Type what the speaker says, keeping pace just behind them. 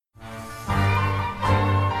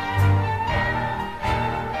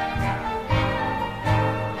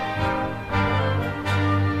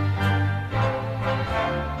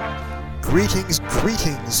Greetings,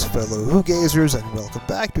 fellow Who-gazers, and welcome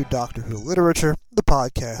back to Doctor Who Literature, the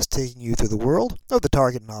podcast taking you through the world of the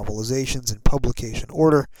Target novelizations in publication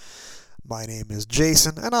order. My name is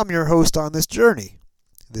Jason, and I'm your host on this journey,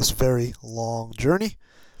 this very long journey,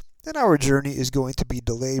 and our journey is going to be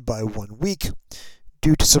delayed by 1 week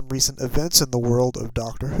due to some recent events in the world of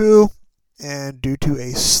Doctor Who, and due to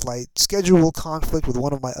a slight schedule conflict with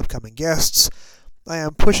one of my upcoming guests. I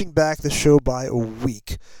am pushing back the show by a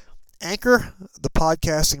week. Anchor, the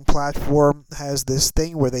podcasting platform, has this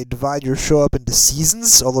thing where they divide your show up into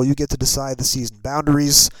seasons, although you get to decide the season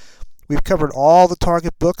boundaries. We've covered all the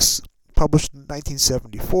Target books published in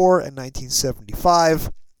 1974 and 1975.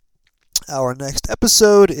 Our next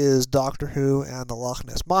episode is Doctor Who and the Loch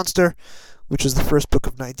Ness Monster, which is the first book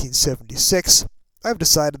of 1976. I've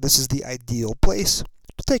decided this is the ideal place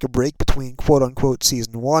to take a break between quote-unquote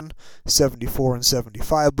Season 1, 74 and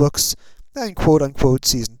 75 books, and quote-unquote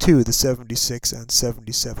Season 2, the 76 and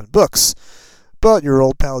 77 books. But your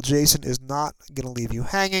old pal Jason is not going to leave you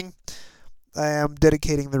hanging. I am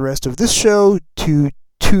dedicating the rest of this show to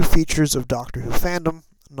two features of Doctor Who fandom.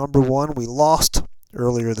 Number one, we lost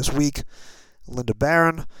earlier this week Lynda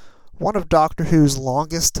Baron, one of Doctor Who's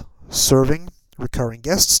longest-serving recurring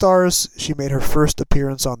guest stars. She made her first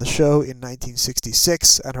appearance on the show in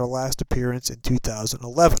 1966 and her last appearance in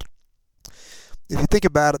 2011. If you think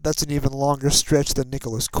about it, that's an even longer stretch than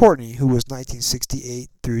Nicholas Courtney, who was 1968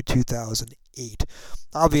 through 2008.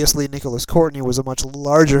 Obviously, Nicholas Courtney was a much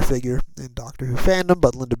larger figure in Doctor Who fandom,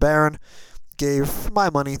 but Lynda Baron gave, for my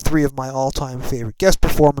money, 3 of my all-time favorite guest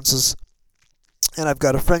performances. And I've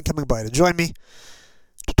got a friend coming by to join me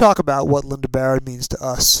to talk about what Lynda Baron means to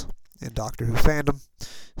us in Doctor Who fandom.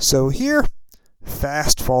 So here,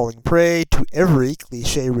 fast falling prey to every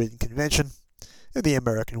cliche-ridden convention in the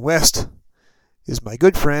American West, is my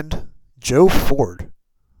good friend, Joe Ford.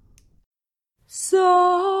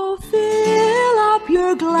 So fill up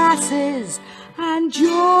your glasses and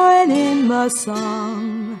join in the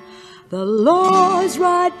song. The Lord's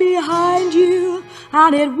right behind you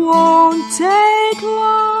and it won't take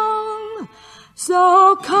long.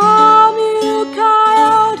 So come you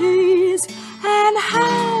coyotes and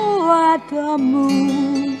howl at the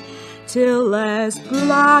moon till there's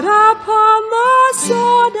blood upon the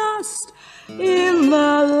sawdust in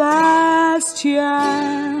the Last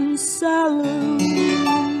Chance Saloon.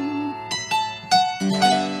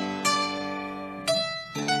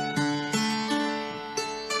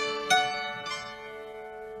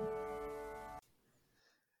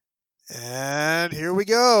 And here we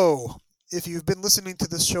go. If you've been listening to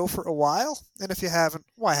this show for a while, and if you haven't,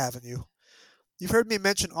 why haven't you? You've heard me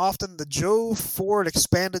mention often the Joe Ford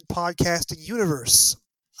Expanded Podcasting Universe.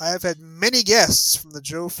 I have had many guests from the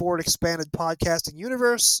Joe Ford Expanded Podcasting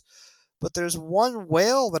Universe, but there's one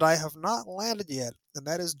whale that I have not landed yet, and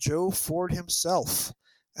that is Joe Ford himself.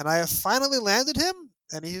 And I have finally landed him,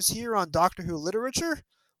 and he is here on Doctor Who Literature,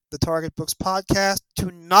 the Target Books podcast, to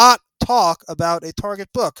not talk about a Target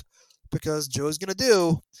book, because Joe's going to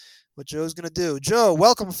do what Joe's going to do. Joe,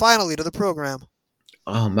 welcome finally to the program.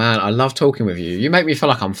 Oh man, I love talking with you. You make me feel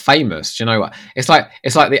like I'm famous. Do you know what? It's like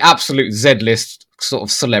the absolute Z-list sort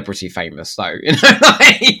of celebrity famous, though. You know,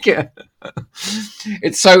 like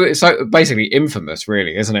it's so basically infamous,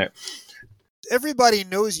 really, isn't it? Everybody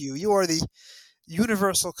knows you. You are the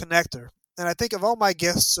universal connector, and I think of all my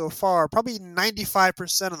guests so far, probably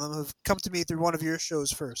 95% of them have come to me through one of your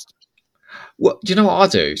shows first. Well, do you know what I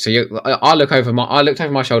do? So I looked over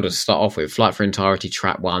my shoulder to start off with, Flight for Entirety,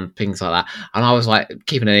 Trap 1, things like that. And I was like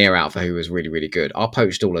keeping an ear out for who was really, really good. I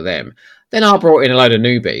poached all of them. Then I brought in a load of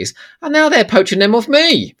newbies, and now they're poaching them off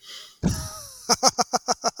me.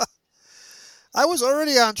 I was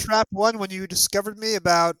already on Trap 1 when you discovered me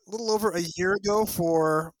about a little over a year ago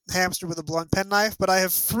for Hamster with a Blunt Penknife, but I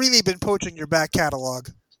have freely been poaching your back catalog.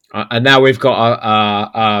 And now we've got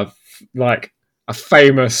a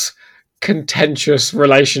famous, contentious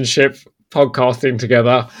relationship podcasting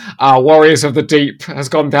together. Warriors of the Deep has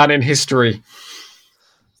gone down in history.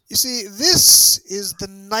 You see, this is the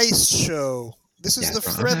nice show. This is the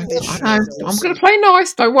friendly show. I know. I'm going to play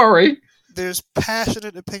nice, don't worry. There's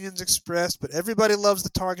passionate opinions expressed, but everybody loves the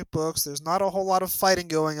Target books. There's not a whole lot of fighting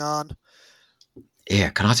going on. Yeah,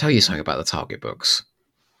 can I tell you something about the Target books?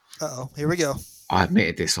 Uh-oh, here we go. I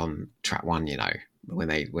admitted this on Track 1, you know, when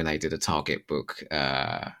they did a Target book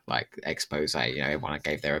expose, you know, everyone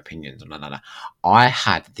gave their opinions. I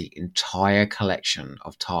had the entire collection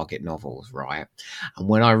of Target novels, right? And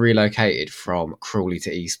when I relocated from Crawley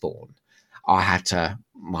to Eastbourne, I had to,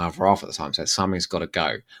 my other half at the time said, something's got to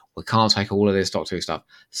go. We can't take all of this Doctor Who stuff.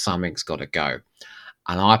 Something's got to go.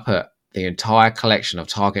 And I put the entire collection of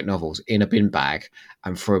Target novels in a bin bag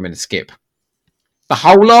and threw them in a skip. The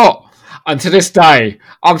whole lot. And to this day,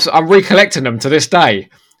 I'm recollecting them to this day,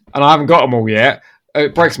 and I haven't got them all yet.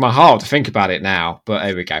 It breaks my heart to think about it now, but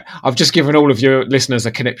there we go. I've just given all of your listeners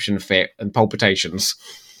a conniption fit and palpitations.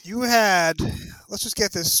 You had, let's just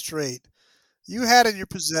get this straight. You had in your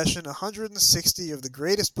possession 160 of the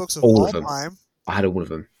greatest books of all time. I had all of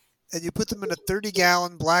them. And you put them in a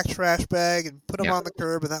 30-gallon black trash bag and put them on the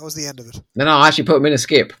curb, and that was the end of it. No, I actually put them in a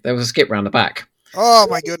skip. There was a skip round the back. Oh,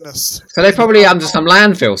 my goodness. So they're probably under some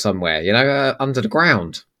landfill somewhere, under the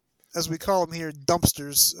ground. As we call them here,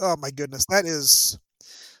 dumpsters. Oh, my goodness. That is...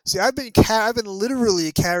 See, I've been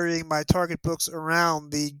literally carrying my Target books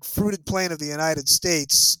around the fruited plain of the United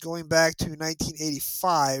States going back to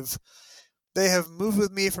 1985. They have moved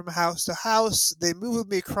with me from house to house. They moved with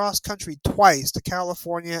me across country twice, to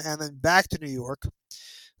California and then back to New York.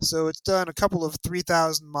 So it's done a couple of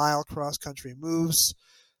 3,000-mile cross-country moves.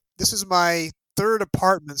 This is my third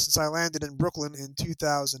apartment since I landed in Brooklyn in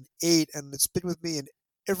 2008, and it's been with me in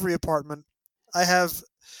every apartment.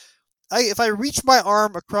 If I reach my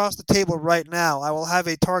arm across the table right now, I will have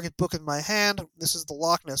a Target book in my hand. This is the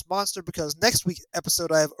Loch Ness Monster, because next week's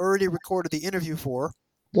episode I have already recorded the interview for.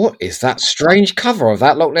 What is that strange cover of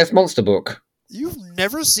that Loch Ness Monster book? You've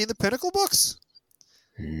never seen the Pinnacle books?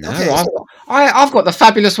 No, okay, I've got the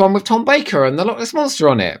fabulous one with Tom Baker and the Loch Ness Monster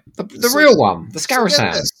on it. The real one, the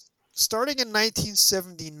Scarasand. Starting in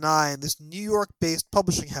 1979, this New York-based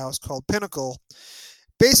publishing house called Pinnacle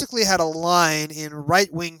basically had a line in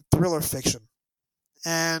right-wing thriller fiction.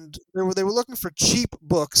 And they were looking for cheap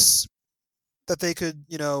books that they could,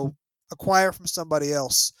 acquire from somebody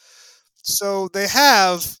else. So they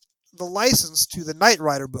have the license to the Knight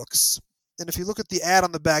Rider books. And if you look at the ad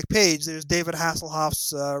on the back page, there's David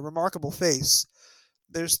Hasselhoff's remarkable face.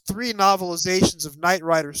 There's 3 novelizations of Knight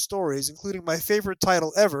Rider stories, including my favorite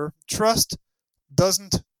title ever, Trust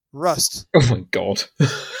Doesn't Rust. Oh my God.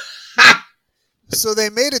 So they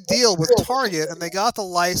made a deal with Target, and they got the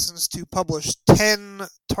license to publish 10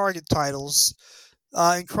 Target titles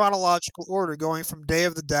in chronological order, going from Day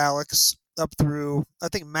of the Daleks up through, I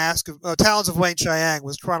think, Talons of Wang Chiang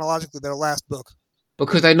was chronologically their last book.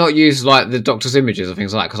 Because they not use the Doctor's images or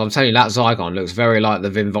things like that? Because I'm telling you, that Zygon looks very like the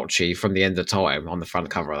Vim Voce from The End of Time on the front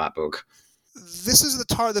cover of that book. This is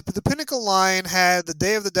the Pinnacle line had the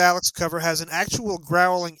Day of the Daleks cover has an actual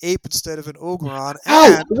growling ape instead of an Ogron.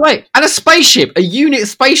 And a spaceship, a unit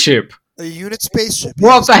spaceship. A unit spaceship.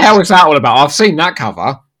 What the hell is that all about? I've seen that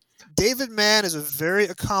cover. David Mann is a very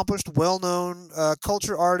accomplished, well-known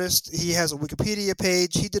culture artist. He has a Wikipedia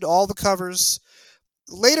page. He did all the covers.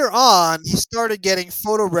 Later on, he started getting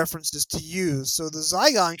photo references to use. So the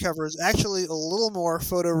Zygon cover is actually a little more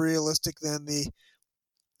photorealistic than the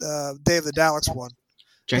Day of the Daleks one.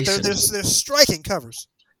 Jason, they're striking covers.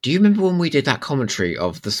 Do you remember when we did that commentary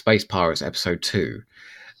of the Space Pirates episode 2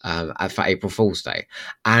 for April Fool's Day?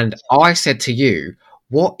 And I said to you,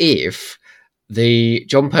 what if the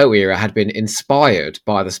John Pertwee era had been inspired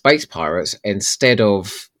by the Space Pirates instead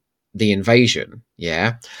of the invasion?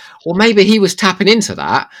 Yeah. Well, maybe he was tapping into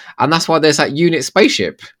that, and that's why there's that unit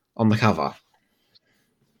spaceship on the cover.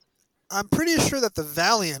 I'm pretty sure that the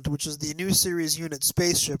Valiant, which is the new series unit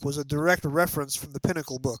spaceship, was a direct reference from the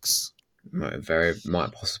Pinnacle books.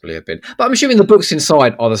 Might possibly have been. But I'm assuming the books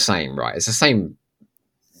inside are the same, right? It's the same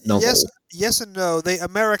novel. Yes and no. They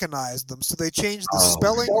Americanized them, so they changed the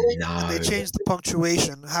spelling and they changed the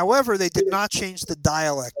punctuation. However, they did not change the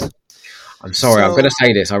dialect. I'm sorry, I'm going to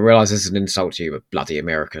say this. I realise this is an insult to you, but bloody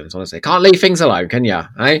Americans, honestly. Can't leave things alone, can you?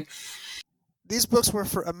 Eh? These books were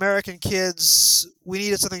for American kids. We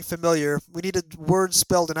needed something familiar. We needed words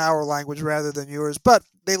spelled in our language rather than yours. But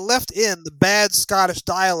they left in the bad Scottish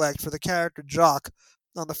dialect for the character Jock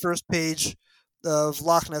on the first page of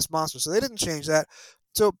Loch Ness Monster. So they didn't change that.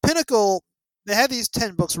 So Pinnacle, they had these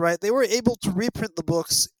 10 books, right? They were able to reprint the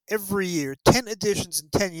books every year. 10 editions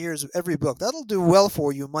in 10 years of every book. That'll do well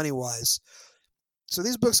for you money-wise. So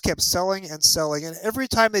these books kept selling and selling. And every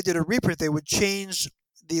time they did a reprint, they would change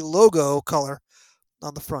the logo color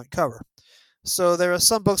on the front cover. So there are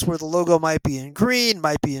some books where the logo might be in green,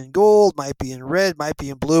 might be in gold, might be in red, might be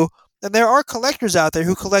in blue. And there are collectors out there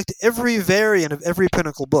who collect every variant of every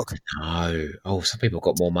Pinnacle book. No. Oh, some people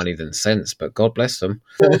got more money than sense, but God bless them.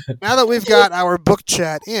 Now that we've got our book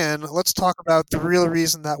chat in, let's talk about the real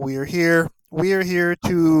reason that we are here. We are here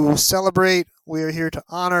to celebrate. We are here to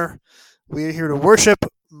honor. We are here to worship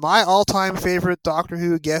my all-time favorite Doctor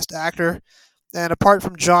Who guest actor. And apart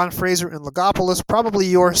from John Fraser and Logopolis, probably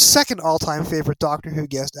your second all-time favorite Doctor Who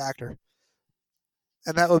guest actor.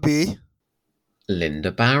 And that would be...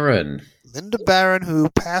 Lynda Baron. Lynda Baron, who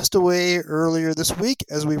passed away earlier this week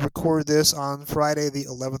as we record this on Friday, the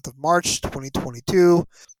 11th of March, 2022.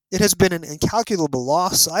 It has been an incalculable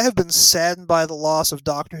loss. I have been saddened by the loss of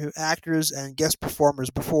Doctor Who actors and guest performers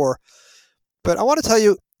before. But I want to tell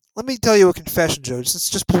you, let me tell you a confession, Joe. It's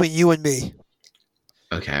just between you and me.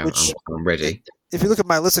 Okay, Which, I'm ready. if you look at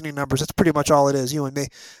my listening numbers, that's pretty much all it is, you and me.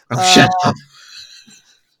 Oh, shut up.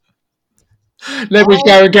 Let me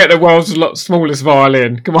go and get the world's smallest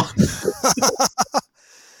violin. Come on.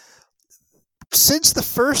 Since the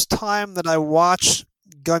first time that I watched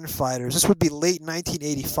Gunfighters, this would be late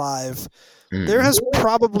 1985, there has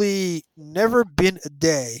probably never been a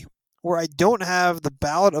day where I don't have the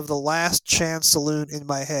Ballad of the Last Chance Saloon in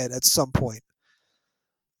my head at some point.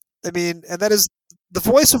 I mean, and that is the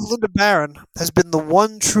voice of Lynda Baron has been the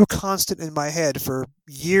one true constant in my head for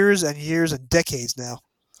years and years and decades now.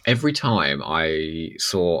 Every time I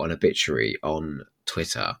saw an obituary on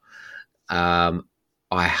Twitter, I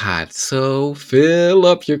had "So fill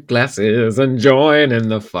up your glasses and join in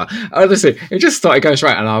the fun." Oh, listen, it just started going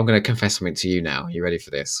straight, and I'm going to confess something to you now. Are you ready for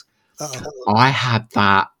this? Uh-oh. I had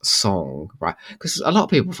that song, right? Because a lot of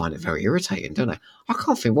people find it very irritating, don't they? I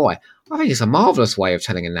can't think why. I think it's a marvellous way of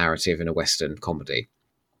telling a narrative in a Western comedy.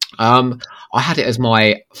 I had it as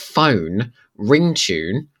my phone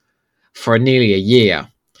ringtune for nearly a year.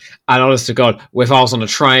 And honest to God, if I was on a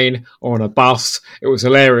train or on a bus, it was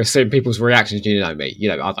hilarious seeing people's reactions. You know me,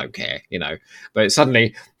 I don't care, But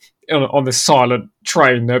suddenly, on this silent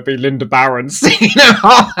train, there'd be Lynda Baron singing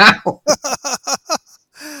out.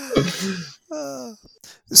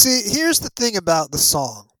 See, here's the thing about the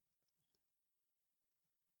song.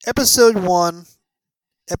 Episode 1,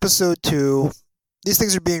 Episode 2, these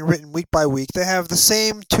things are being written week by week. They have the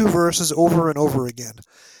same two verses over and over again.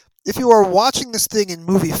 If you are watching this thing in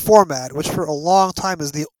movie format, which for a long time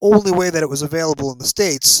is the only way that it was available in the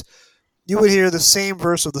States, you would hear the same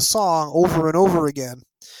verse of the song over and over again.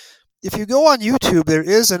 If you go on YouTube, there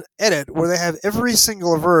is an edit where they have every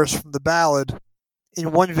single verse from the ballad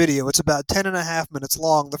in one video. It's about 10.5 minutes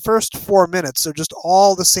long. The first 4 minutes are just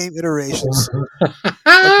all the same iterations of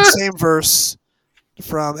the same verse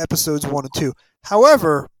from episodes 1 and 2.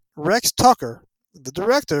 However, Rex Tucker, the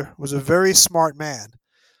director, was a very smart man.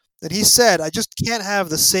 And he said, I just can't have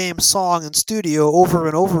the same song in studio over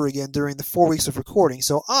and over again during the 4 weeks of recording.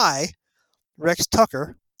 So I, Rex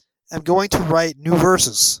Tucker, am going to write new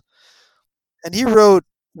verses. And he wrote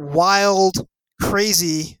wild,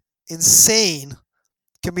 crazy, insane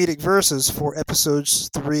comedic verses for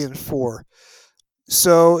episodes 3 and 4.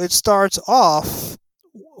 So it starts off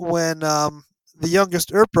when the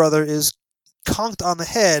youngest Earp brother is conked on the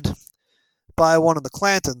head by one of the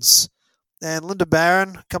Clantons. And Lynda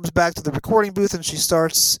Baron comes back to the recording booth and she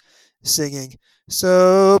starts singing,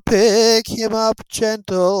 so pick him up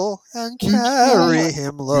gentle and carry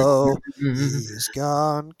him low. He's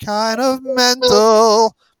gone kind of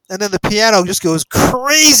mental. And then the piano just goes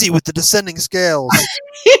crazy with the descending scales.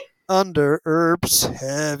 Under Earp's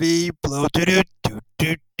heavy blow.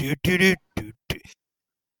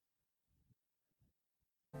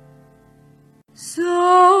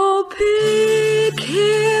 So pick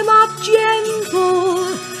him up gentle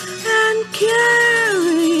and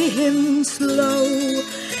carry him slow.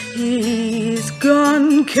 He's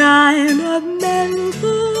gone kind of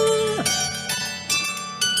mental.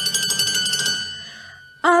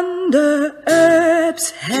 Under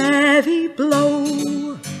Earp's heavy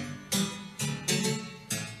blow.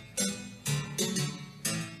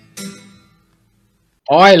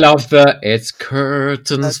 I love that it's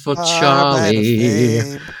curtains for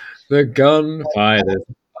Charlie, the gunfighters.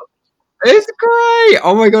 It's great.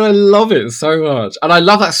 Oh my God, I love it so much. And I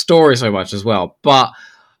love that story so much as well. But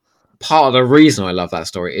part of the reason I love that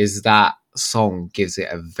story is that song gives it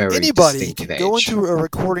a very distinctive can edge. Go into a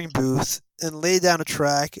recording booth and lay down a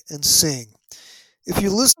track and sing. If you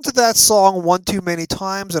listen to that song one too many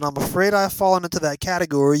times, and I'm afraid I've fallen into that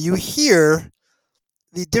category, you hear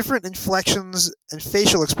the different inflections and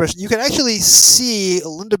facial expressions. You can actually see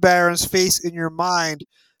Lynda Baron's face in your mind,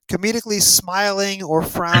 comedically smiling or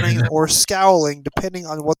frowning or scowling, depending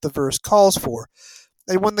on what the verse calls for.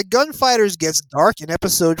 And when the Gunfighters gets dark in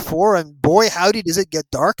episode 4, and boy howdy does it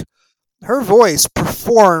get dark, her voice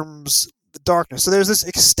performs the darkness. So there's this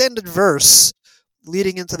extended verse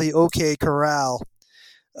leading into the OK Corral.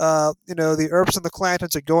 The Earps and the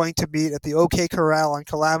Clantons are going to meet at the OK Corral on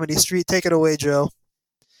Calamity Street. Take it away, Joe.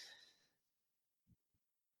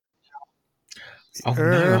 Oh no, I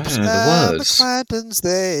Earps don't know the and the words. Clantons,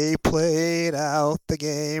 they played out the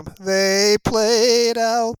game. They played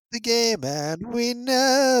out the game, and we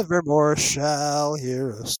never more shall hear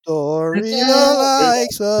a story the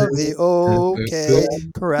likes of the OK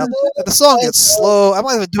Corral. And the song gets slow. I'm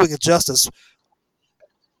not even doing it justice.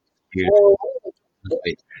 Beautiful.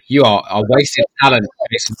 You are a wasted talent,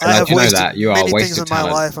 Jason. I Miller. have Do you know wasted that? You are a many things wasted in my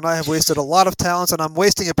talent. life, and I have wasted a lot of talents, and I'm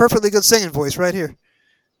wasting a perfectly good singing voice right here.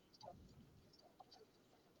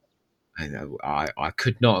 I know. I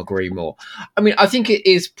could not agree more. I mean, I think it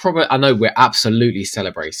is probably. I know we're absolutely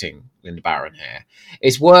celebrating Lynda Baron here.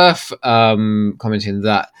 It's worth commenting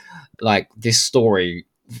that, like, this story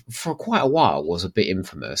for quite a while was a bit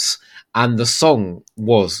infamous, and the song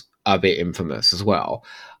was a bit infamous as well.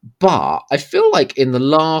 But I feel like in the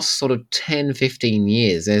last sort of 10, 15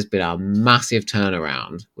 years, there's been a massive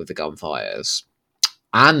turnaround with the gunfires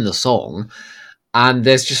and the song, and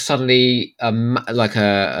there's just suddenly a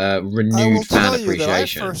I will renewed fan tell you that I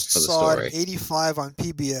appreciation first for the saw it in story. '85 on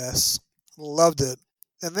PBS, loved it,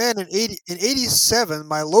 and then in '87,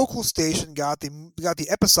 my local station got the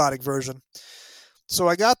episodic version. So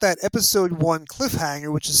I got that episode one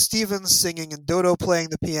cliffhanger, which is Steven singing and Dodo playing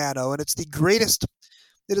the piano, and it's the greatest.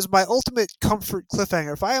 It is my ultimate comfort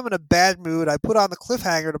cliffhanger. If I am in a bad mood, I put on the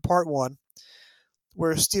cliffhanger to part one,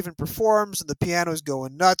 where Steven performs and the piano is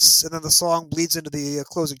going nuts, and then the song bleeds into the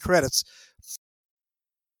closing credits.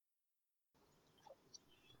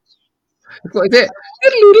 What is it?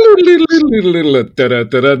 It's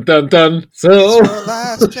So your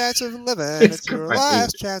last chance of living. it's It's your great.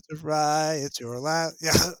 last chance of right. It's your last.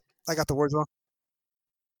 Yeah, I got the words wrong.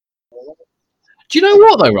 Do you know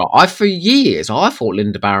what though, right? For years I thought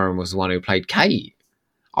Linda Baron was the one who played Kate.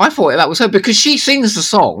 I thought that was her because she sings the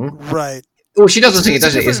song. Right. Well, she doesn't sing it, It's a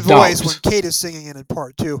does it? different It's voice when dubbed. Kate is singing it in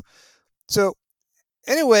part two. So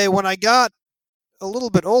anyway, when I got a little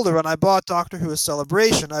bit older and I bought Doctor Who: A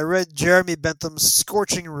Celebration, I read Jeremy Bentham's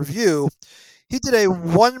scorching review. He did a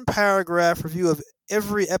one-paragraph review of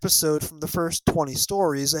every episode from the first 20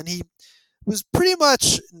 stories, and he was pretty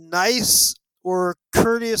much nice or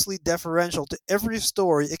courteously deferential to every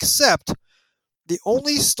story except the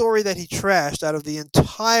only story that he trashed out of the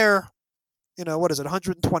entire, what is it,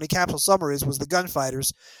 120 capsule summaries was the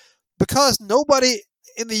Gunfighters. Because nobody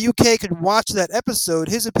in the UK could watch that episode,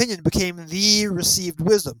 his opinion became the received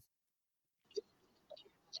wisdom.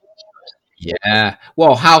 Yeah.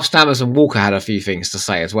 Well, Hal Stammers and Walker had a few things to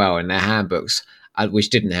say as well in their handbooks, which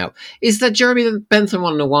didn't help. Is that Jeremy Bentham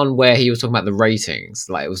on the one where he was talking about the ratings?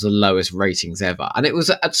 Like, it was the lowest ratings ever. And it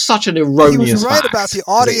was such an He was erroneous right fact. about the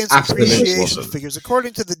 'Cause it audience absolutely appreciation wasn't. figures.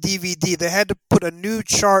 According to the DVD, they had to put a new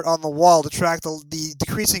chart on the wall to track the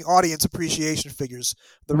decreasing audience appreciation figures.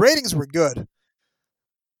 The ratings were good.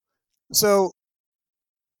 So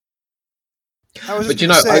I was just But you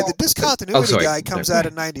going to know, say the oh, Discontinuity sorry. Guide No, comes go out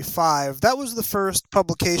ahead. in '95. That was the first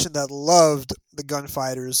publication that loved the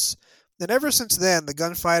Gunfighters, and ever since then, the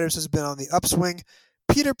Gunfighters has been on the upswing.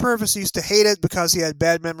 Peter Purvis used to hate it because he had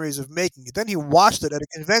bad memories of making it. Then he watched it at a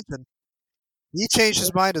convention. He changed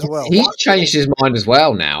his mind as well. He's changed his mind as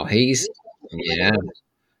well now. Yeah.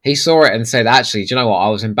 He saw it and said, "Actually, do you know what? I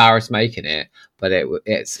was embarrassed making it, but it was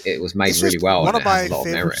made It's really just well one and of it has my a lot of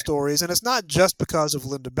favorite merit." stories, and it's not just because of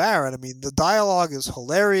Lynda Baron. I mean, the dialogue is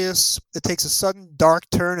hilarious. It takes a sudden dark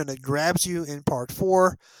turn and it grabs you in part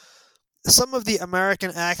four. Some of the American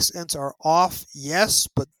accents are off, yes,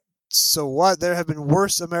 but so what? There have been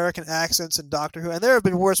worse American accents in Doctor Who, and there have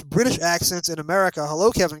been worse British accents in America. Hello,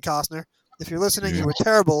 Kevin Costner. If you're listening, you were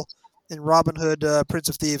terrible in Robin Hood, Prince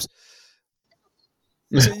of Thieves.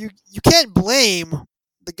 So you can't blame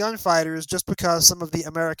the Gunfighters just because some of the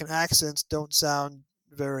American accents don't sound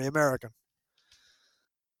very American.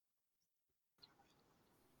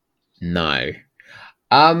 No.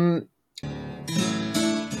 Um.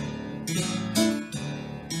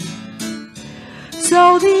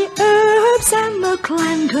 So the Earps and the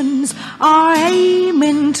Clantons are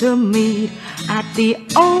aiming to meet at the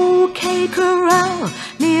OK Corral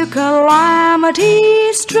near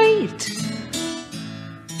Calamity Street.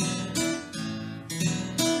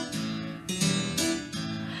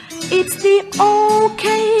 It's the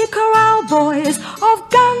OK Corral boys of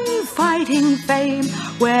gunfighting fame,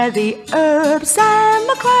 where the Earps and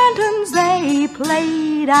the Clantons, they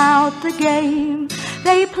played out the game.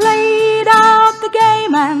 They played out the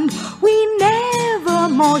game, and we never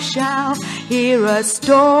more shall hear a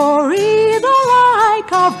story the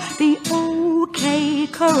like of the OK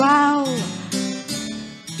Corral.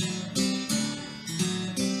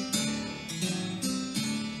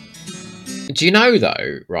 Do you know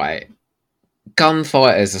though? Right,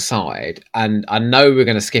 gunfighters aside, and I know we're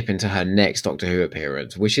going to skip into her next Doctor Who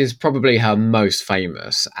appearance, which is probably her most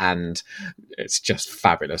famous, and it's just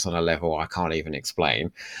fabulous on a level I can't even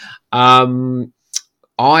explain. I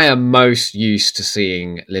am most used to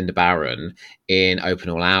seeing Lynda Baron in Open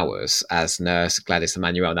All Hours as Nurse Gladys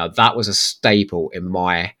Emmanuel. Now, that was a staple in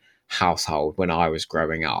my household when I was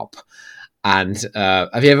growing up. And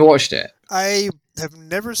have you ever watched it? I have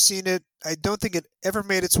never seen it. I don't think it ever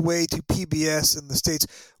made its way to PBS in the States.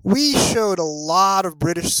 We showed a lot of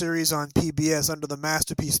British series on PBS under the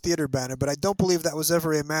Masterpiece Theatre banner, but I don't believe that was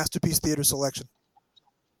ever a Masterpiece Theatre selection.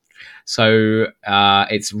 So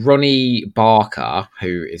it's Ronnie Barker,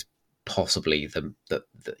 who is possibly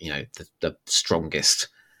the strongest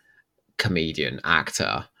comedian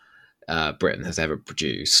actor Britain has ever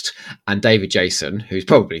produced, and David Jason, who's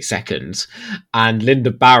probably second, and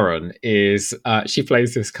Lynda Baron is she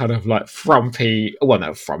plays this kind of like frumpy,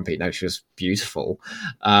 she was beautiful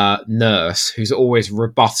nurse who's always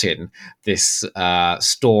rebutting this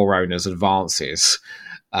store owner's advances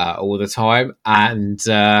all the time, and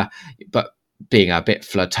but being a bit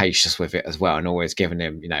flirtatious with it as well, and always giving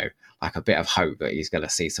him, like a bit of hope that he's going to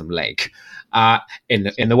see some leg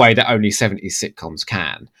in the way that only 70s sitcoms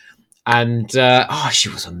can. And she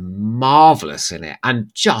was marvellous in it, and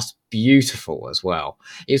just beautiful as well.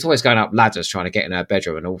 He was always going up ladders trying to get in her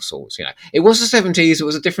bedroom and all sorts. It was the 70s; it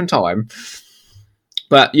was a different time.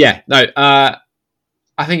 But yeah, no, I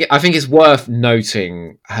think it's worth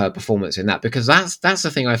noting her performance in that, because that's the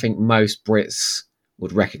thing I think most Brits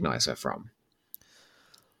would recognise her from.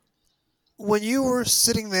 When you were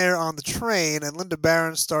sitting there on the train and Lynda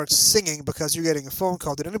Baron starts singing because you're getting a phone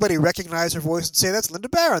call, did anybody recognize her voice and say, "That's Lynda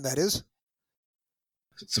Baron, that is"?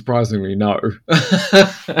 Surprisingly, no.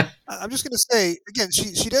 I'm just going to say, again,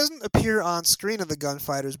 she doesn't appear on screen in The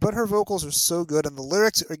Gunfighters, but her vocals are so good and the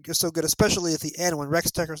lyrics are so good, especially at the end when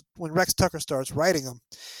Rex Tucker starts writing them.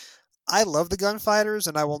 I love The Gunfighters,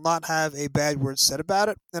 and I will not have a bad word said about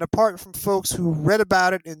it. And apart from folks who read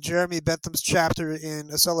about it in Jeremy Bentham's chapter in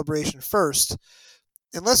A Celebration First,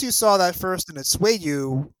 unless you saw that first and it swayed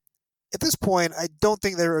you, at this point, I don't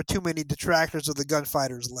think there are too many detractors of The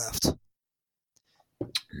Gunfighters left.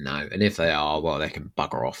 No, and if they are, well, they can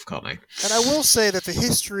bugger off, can't they? And I will say that the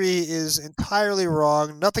history is entirely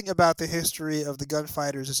wrong. Nothing about the history of The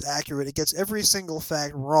Gunfighters is accurate. It gets every single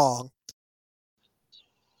fact wrong.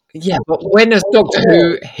 Yeah, but when has Doctor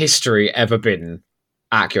Who history ever been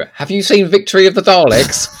accurate? Have you seen Victory of the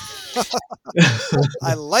Daleks?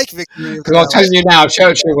 I like Victory of the Daleks. Because I'm telling you now,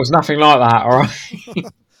 Churchill was nothing like that, all right?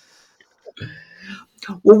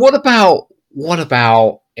 Well, what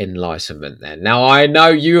about Enlightenment then? Now, I know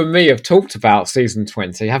you and me have talked about season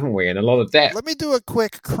 20, haven't we, in a lot of depth. Let me do a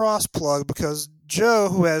quick cross plug, because Joe,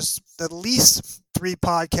 who has at least 3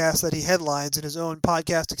 podcasts that he headlines in his own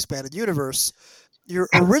podcast Expanded Universe, your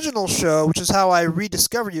original show, which is how I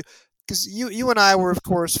rediscovered you, because you and I were, of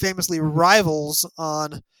course, famously rivals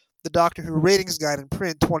on the Doctor Who ratings guide in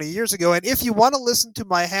print 20 years ago. And if you want to listen to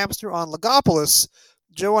my hamster on Logopolis,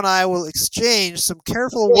 Joe and I will exchange some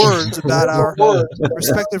careful words about our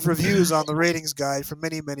respective reviews on the ratings guide from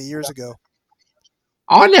many, many years ago.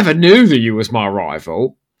 I never knew that you was my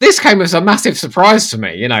rival. This came as a massive surprise to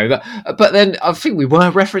me, but then I think we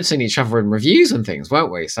were referencing each other in reviews and things,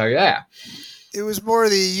 weren't we? So, yeah. It was more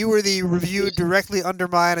you were the review directly under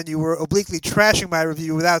mine, and you were obliquely trashing my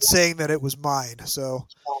review without saying that it was mine. So,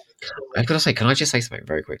 I've got to say, can I just say something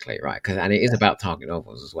very quickly, right? And it is about target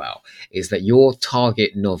novels as well. Is that your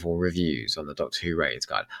target novel reviews on the Doctor Who ratings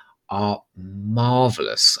guide are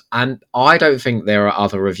marvelous, and I don't think there are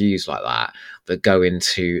other reviews like that go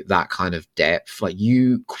into that kind of depth. Like,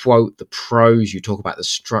 you quote the prose, you talk about the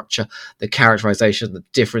structure, the characterization, the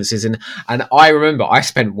differences in. And I remember I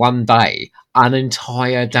spent an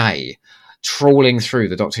entire day, trawling through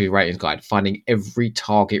the Doctor Who ratings guide, finding every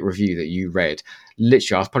target review that you read.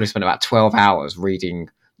 Literally, I've probably spent about 12 hours reading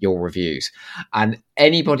your reviews, and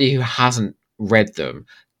anybody who hasn't read them,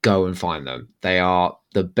 go and find them. They are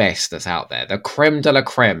the best that's out there. The creme de la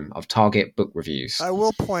creme of Target book reviews. I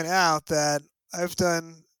will point out that I've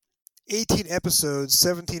done 18 episodes,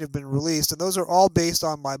 17 have been released, and those are all based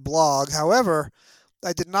on my blog. However,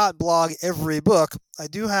 I did not blog every book. I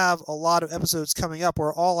do have a lot of episodes coming up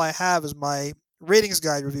where all I have is my ratings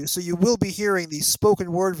guide review. So you will be hearing the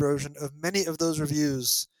spoken word version of many of those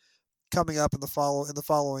reviews coming up in the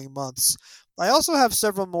following months. I also have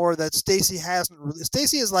several more that Stacey hasn't released.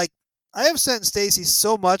 Stacey is like, I have sent Stacey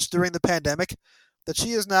so much during the pandemic that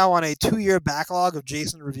she is now on a 2-year backlog of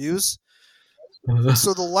Jason reviews.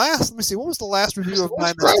 So let me see, what was the last review of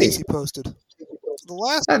mine that Stacey posted?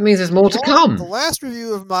 That means there's more to The come. last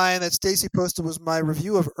review of mine that Stacy posted was my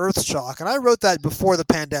review of Earthshock, and I wrote that before the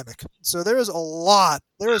pandemic. So there is a lot.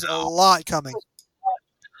 There is a lot coming.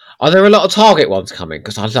 Are there a lot of Target ones coming?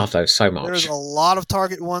 Because I love those so much. There's a lot of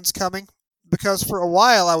Target ones coming. Because for a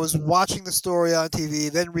while I was watching the story on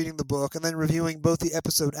TV, then reading the book, and then reviewing both the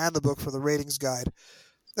episode and the book for the ratings guide.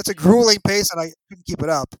 That's a grueling pace, and I couldn't keep it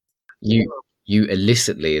up. You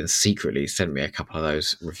illicitly and secretly sent me a couple of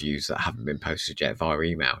those reviews that haven't been posted yet via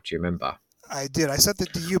email. Do you remember? I did. I sent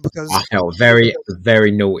it to you because I felt very,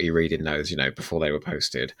 very naughty reading those, before they were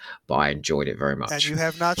posted, but I enjoyed it very much. And you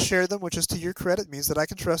have not shared them, which is to your credit, means that I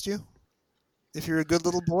can trust you. If you're a good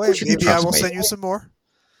little boy, maybe I will send you some more.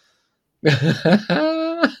 Okay,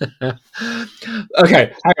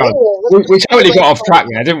 hang on. We totally got off track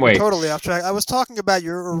there, didn't we? Totally off track. I was talking about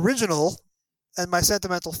your original and my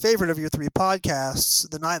sentimental favorite of your three podcasts,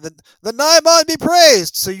 the Naimon Be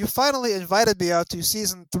Praised. So you finally invited me out to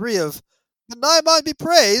season 3 of the Naimon Be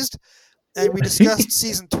Praised, and we discussed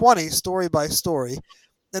season 20 story by story.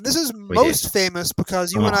 And this is most famous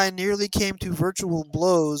because you and I nearly came to virtual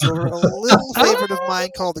blows over a little favorite of mine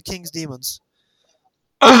called The King's Demons.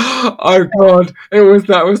 Oh God!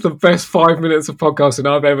 That was the best 5 minutes of podcasting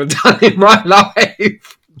I've ever done in my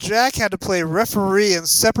life. Jack had to play referee and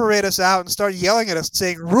separate us out and start yelling at us,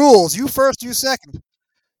 saying, "Rules, you first, you second."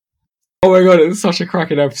 Oh my God! It was such a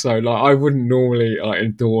cracking episode. Like, I wouldn't normally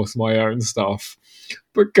endorse my own stuff,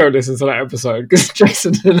 but go listen to that episode because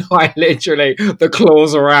Jason and I literally the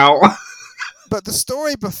claws are out. But the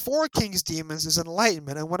story before King's Demons is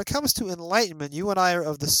Enlightenment, and when it comes to Enlightenment, you and I are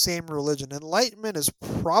of the same religion. Enlightenment is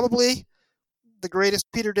probably the greatest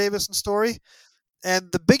Peter Davison story, and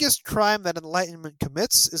the biggest crime that Enlightenment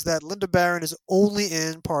commits is that Lynda Baron is only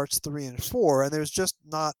in parts 3 and 4, and there's just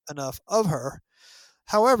not enough of her.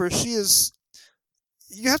 However,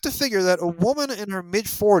 you have to figure that a woman in her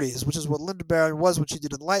mid-40s, which is what Lynda Baron was when she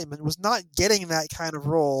did Enlightenment, was not getting that kind of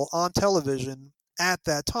role on television at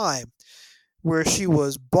that time, where she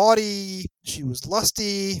was bawdy, she was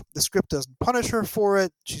lusty, the script doesn't punish her for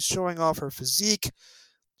it, she's showing off her physique,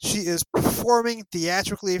 she is performing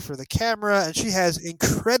theatrically for the camera, and she has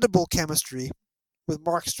incredible chemistry with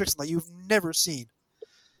Mark Strickson like you've never seen.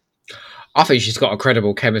 I think she's got a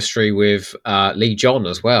credible chemistry with Lee John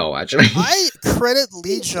as well, actually. I credit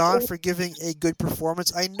Lee John for giving a good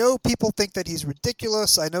performance. I know people think that he's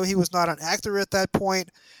ridiculous. I know he was not an actor at that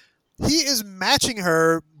point. He is matching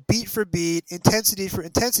her beat for beat, intensity for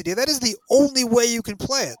intensity. That is the only way you can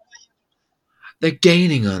play it. They're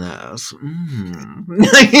gaining on us.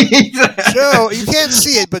 Joe, you can't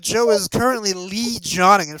see it, but Joe is currently Lee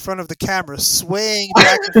Johning in front of the camera, swaying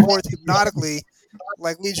back and forth hypnotically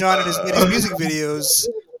like Lee John in his music videos,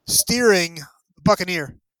 steering the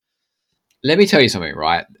Buccaneer. Let me tell you something,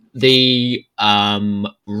 right? The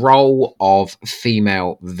role of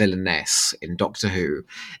female villainess in Doctor Who,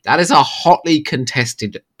 that is a hotly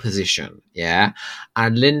contested position, yeah?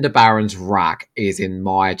 And Lynda Baron's Rack is in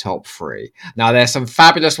my top 3. Now, there's some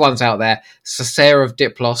fabulous ones out there. Cesare of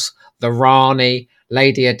Diplos, the Rani,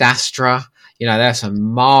 Lady Adastra. There's some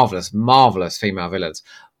marvellous, marvellous female villains.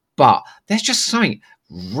 But there's just something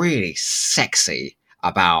really sexy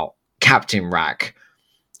about Captain Rack,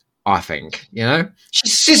 I think. She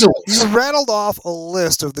sizzles. You rattled off a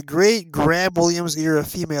list of the great Graham Williams era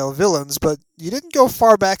female villains, but you didn't go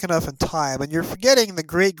far back enough in time, and you're forgetting the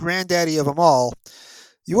great granddaddy of them all.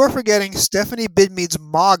 You are forgetting Stephanie Bidmead's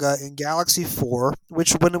Maga in Galaxy 4,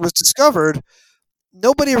 which, when it was discovered,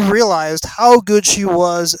 nobody realized how good she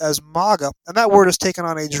was as Maga, and that word has taken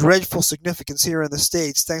on a dreadful significance here in the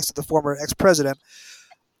States, thanks to the former ex-president.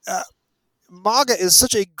 Maga is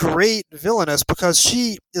such a great villainess because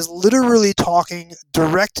she is literally talking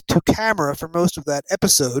direct to camera for most of that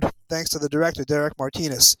episode, thanks to the director, Derek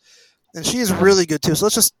Martinez. And she is really good too. So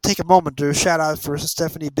let's just take a moment to shout out for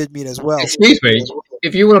Stephanie Bidmead as well. Excuse me,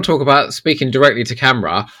 if you want to talk about speaking directly to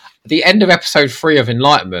camera, the end of episode 3 of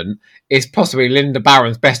Enlightenment is possibly Lynda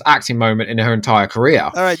Baron's best acting moment in her entire career.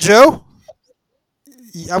 All right, Joe,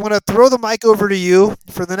 I'm going to throw the mic over to you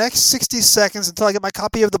for the next 60 seconds until I get my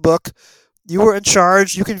copy of the book. You were in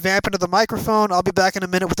charge. You can vamp into the microphone. I'll be back in a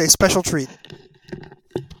minute with a special treat.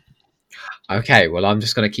 Okay, well, I'm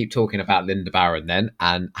just going to keep talking about Lynda Baron then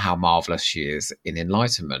and how marvellous she is in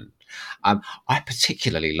Enlightenment. I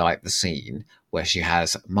particularly like the scene where she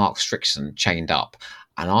has Mark Strickson chained up,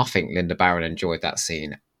 and I think Lynda Baron enjoyed that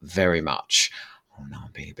scene very much. Oh no,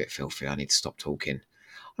 I'm being a bit filthy. I need to stop talking.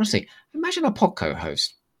 Honestly, imagine a pod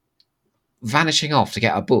co-host vanishing off to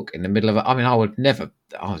get a book in the middle of it. I mean, I would never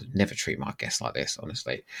treat my guests like this,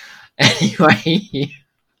 honestly. Anyway,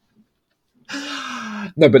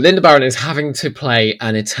 No, but Lynda Baron is having to play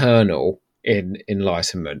an Eternal in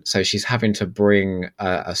Enlightenment, so she's having to bring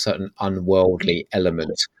a certain unworldly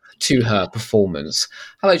element to her performance.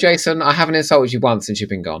 Hello, Jason. I haven't insulted you once since you've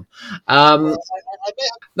been gone.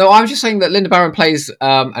 No, I'm just saying that Lynda Baron plays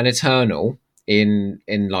an Eternal in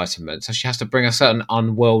Enlightenment, so she has to bring a certain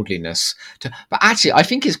unworldliness to. But actually, I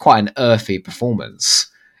think it's quite an earthy performance,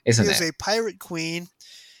 isn't it? She is a pirate queen,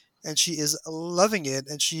 and she is loving it,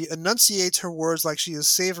 and she enunciates her words like she is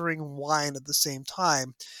savoring wine at the same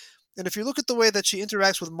time. And if you look at the way that she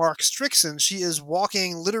interacts with Mark Strickson, she is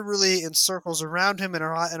walking literally in circles around him in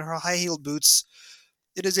her high-heeled boots.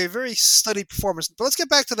 It is a very studied performance. But let's get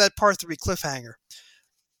back to that part 3 cliffhanger.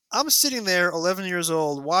 I'm sitting there, 11 years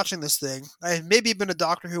old, watching this thing. I had maybe been a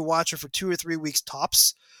Doctor Who watcher for 2 or 3 weeks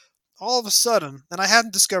tops. All of a sudden, and I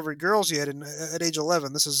hadn't discovered Girls yet at age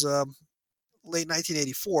 11. This is late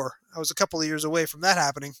 1984. I was a couple of years away from that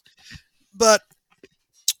happening. But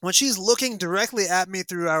when she's looking directly at me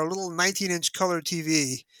through our little 19-inch color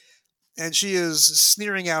TV, and she is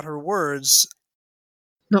sneering out her words.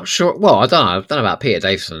 Not sure. Well, I don't know about Peter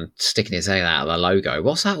Davison sticking his head out of the logo.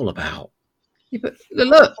 What's that all about? Yeah, but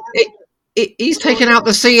look, he's taken out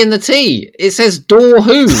the C and the T. It says Door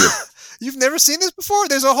Who. You've never seen this before?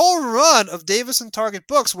 There's a whole run of Davison Target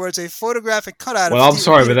books where it's a photographic cutout. Well, I'm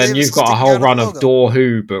sorry, but then you've got a whole run of Door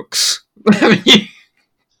Who books.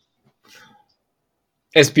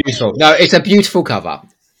 It's beautiful. No, it's a beautiful cover.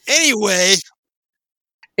 Anyway,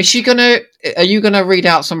 are you gonna read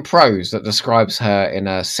out some prose that describes her in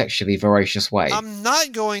a sexually voracious way? I'm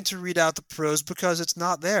not going to read out the prose because it's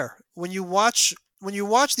not there. When you watch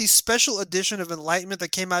the special edition of Enlightenment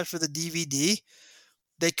that came out for the DVD,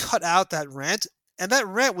 they cut out that rant, and that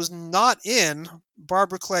rant was not in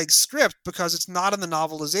Barbara Clegg's script because it's not in the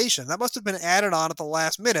novelization. That must have been added on at the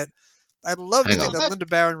last minute. I'd love to think that Lynda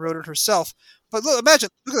Baron wrote it herself. But look, imagine.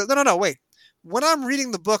 No, wait. When I'm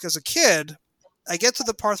reading the book as a kid, I get to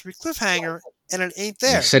the part 3 cliffhanger, and it ain't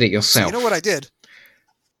there. You said it yourself. So you know what I did?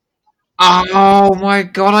 Oh my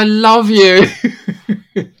god, I love you.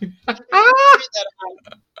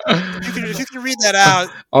 If you can read that out.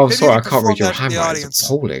 Oh, sorry, I can't read your handwriting. It's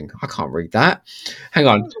appalling. I can't read that. Hang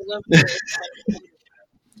on.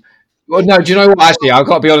 Well, no, do you know what? Actually, I've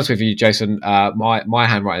got to be honest with you, Jason. My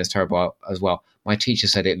handwriting is terrible as well. My teacher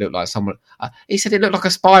said it looked like someone. He said it looked like a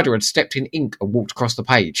spider had stepped in ink and walked across the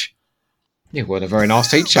page. You weren't a very nice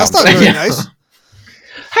teacher. That's not very nice.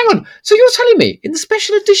 Hang on. So you're telling me in the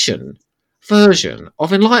special edition version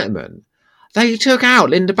of Enlightenment, they took out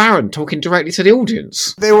Lynda Baron talking directly to the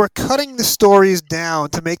audience? They were cutting the stories down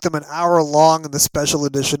to make them an hour long in the special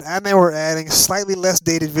edition, and they were adding slightly less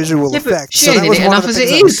dated visual effects. She ain't in it enough as it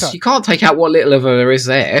is. You can't take out what little of her there is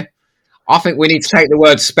there. I think we need to take the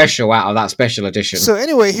word special out of that special edition. So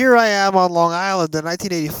anyway, here I am on Long Island in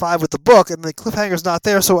 1985 with the book, and the cliffhanger's not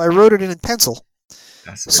there, so I wrote it in pencil.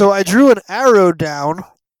 So I drew an arrow down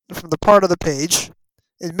from the part of the page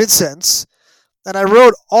in mid-sentence, and I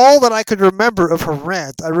wrote all that I could remember of her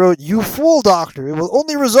rant. I wrote, "You fool, Doctor! It will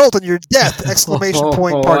only result in your death!" Exclamation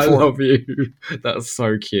point, part 4. I love you. That's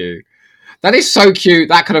so cute. That is so cute.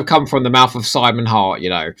 That could have come from the mouth of Simon Hart, you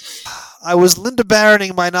know. I was Lynda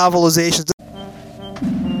Baroning my novelizations.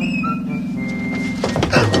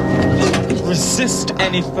 Resist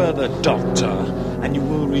any further, Doctor, and you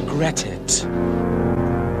will regret it.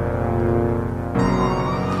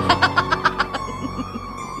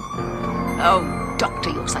 Oh, Doctor,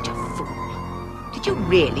 you're such a fool. Did you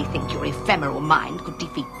really think your ephemeral mind could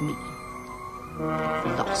defeat me?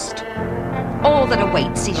 Lost. All that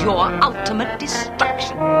awaits is your ultimate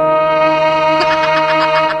destruction.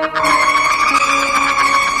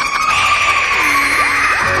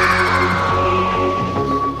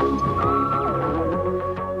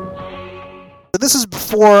 This is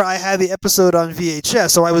before I had the episode on VHS,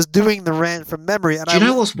 so I was doing the rant from memory. And do you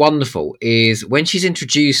know what's wonderful is when she's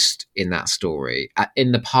introduced in that story,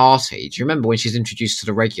 in the party, do you remember when she's introduced to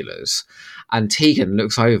the regulars and Tegan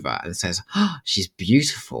looks over and says, "Oh, she's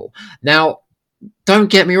beautiful." Now, don't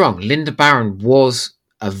get me wrong, Lynda Baron was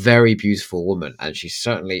a very beautiful woman, and she's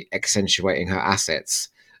certainly accentuating her assets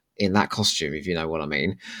in that costume, if you know what I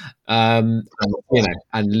mean, and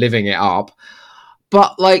living it up.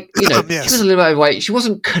 But, like, you know, yes. She was a little bit overweight. She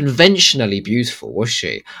wasn't conventionally beautiful, was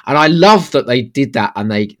she? And I love that they did that and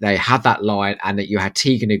they had that line and that you had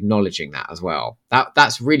Tegan acknowledging that as well.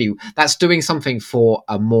 That's doing something for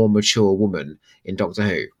a more mature woman in Doctor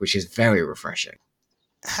Who, which is very refreshing.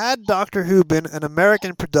 Had Doctor Who been an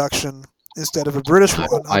American production instead of a British one,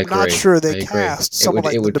 I'm not sure they cast someone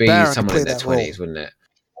like Lynda Baron to play that role. It would be someone in their 20s, wouldn't it?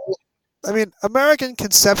 I mean, American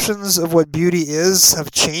conceptions of what beauty is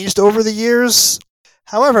have changed over the years.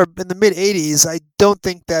 However, in the mid-'80s, I don't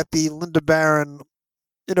think that the Lynda Baron,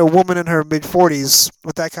 woman in her mid-40s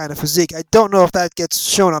with that kind of physique, I don't know if that gets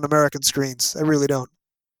shown on American screens. I really don't.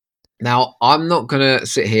 Now, I'm not going to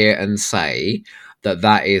sit here and say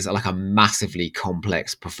that is like a massively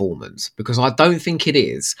complex performance, because I don't think it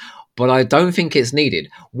is, but I don't think it's needed.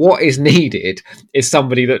 What is needed is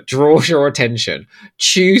somebody that draws your attention,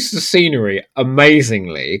 chews the scenery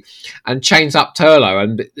amazingly, and chains up Turlo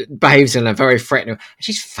and behaves in a very threatening.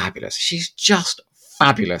 She's fabulous. She's just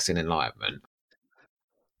fabulous in Enlightenment.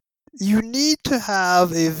 You need to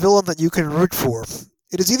have a villain that you can root for.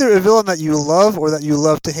 It is either a villain that you love or that you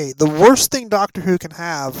love to hate. The worst thing Doctor Who can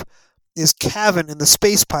have is Cavan in the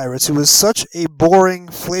Space Pirates, who is such a boring,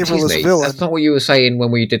 flavorless villain. That's not what you were saying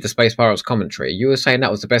when we did the Space Pirates commentary. You were saying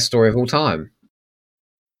that was the best story of all time.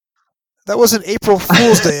 That was an April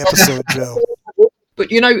Fool's Day episode, Joe. But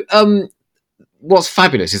what's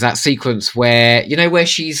fabulous is that sequence where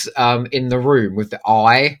she's in the room with the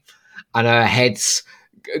eye and her head's,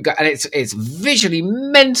 and it's visually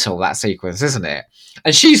mental, that sequence, isn't it?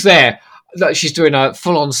 And she's there, she's doing a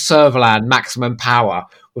full-on Servalan maximum power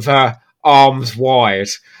with her arms wide.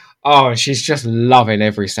 Oh, she's just loving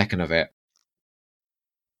every second of it.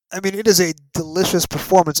 I mean, it is a delicious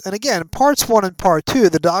performance. And again, parts 1 and part 2,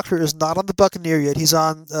 the Doctor is not on the Buccaneer yet. He's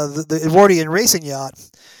on the Edwardian racing yacht.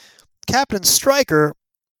 Captain Stryker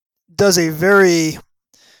does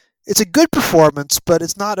it's a good performance, but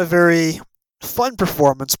it's not a very fun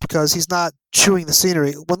performance because he's not chewing the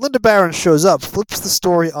scenery. When Lynda Baron shows up, flips the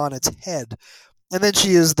story on its head. And then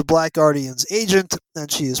she is the Black Guardian's agent,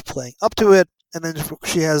 and she is playing up to it. And then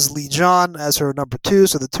she has Lee John as her number 2,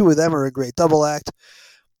 so the two of them are a great double act.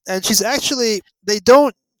 And they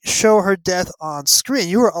don't show her death on screen.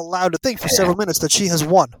 You are allowed to think for several minutes that she has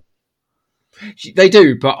won. They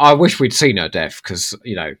do, but I wish we'd seen her death, because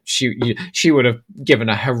she would have given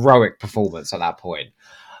a heroic performance at that point.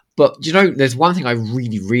 But there's one thing I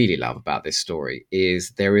really, really love about this story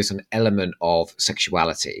is there is an element of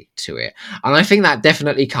sexuality to it, and I think that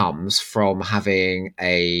definitely comes from having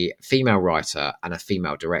a female writer and a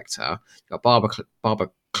female director. You've got Barbara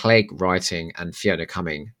Clegg writing and Fiona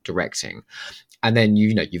Cumming directing. And then,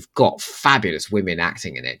 you've got fabulous women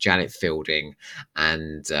acting in it, Janet Fielding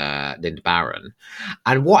and Lynda Baron.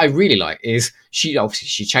 And what I really like is she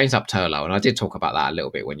chains up Turlo. And I did talk about that a little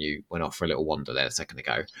bit when you went off for a little wander there a second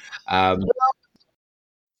ago.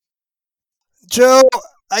 Joe,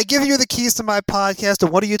 I give you the keys to my podcast,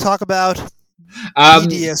 and what do you talk about?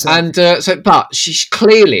 BDSM. But she's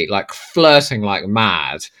clearly like flirting like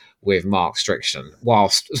mad with Mark Strickson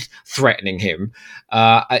whilst threatening him.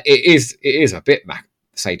 It is a bit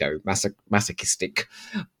sadomasochistic,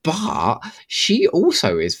 but she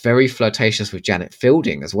also is very flirtatious with Janet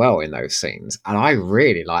Fielding as well in those scenes, and I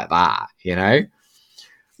really like that.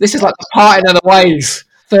 This is like the parting of the ways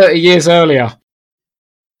 30 years earlier.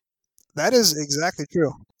 That is exactly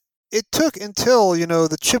true. It took until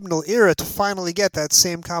the Chibnall era to finally get that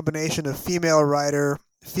same combination of female writer,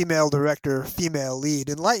 female director, female lead.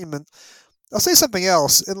 Enlightenment, I'll say something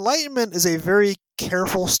else. Enlightenment is a very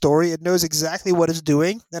careful story. It knows exactly what it's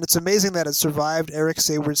doing, and it's amazing that it survived Eric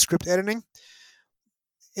Sayward's script editing.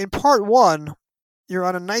 In part 1, you're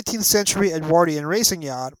on a 19th century Edwardian racing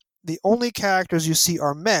yacht. The only characters you see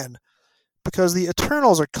are men, because the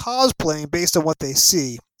Eternals are cosplaying based on what they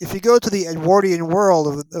see. If you go to the Edwardian world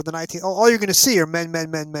of the 19th, all you're going to see are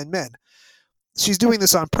men. She's doing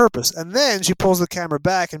this on purpose. And then she pulls the camera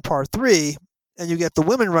back in part 3, and you get the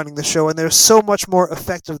women running the show, and they're so much more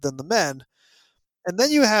effective than the men. And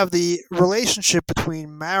then you have the relationship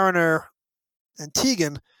between Mariner and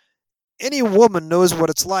Tegan. Any woman knows what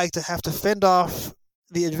it's like to have to fend off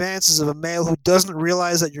the advances of a male who doesn't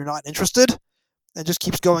realize that you're not interested and just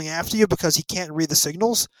keeps going after you because he can't read the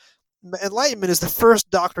signals. Enlightenment is the first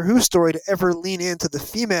Doctor Who story to ever lean into the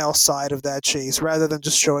female side of that chase rather than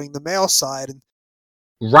just showing the male side.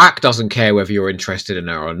 Rack doesn't care whether you're interested in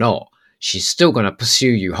her or not. She's still going to pursue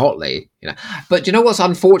you hotly, But you know what's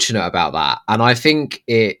unfortunate about that, and I think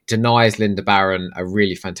it denies Lynda Baron a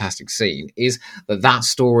really fantastic scene, is that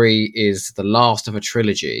story is the last of a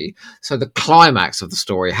trilogy. So the climax of the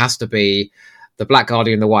story has to be the Black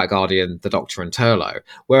Guardian, the White Guardian, the Doctor, and Turlo.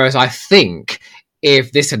 Whereas I think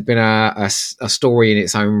if this had been a story in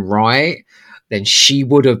its own right, then she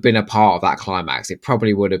would have been a part of that climax. It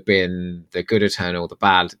probably would have been the good Eternal, the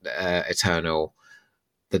bad Eternal,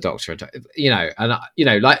 the Doctor,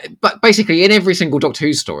 but basically in every single Doctor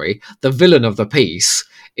Who story, the villain of the piece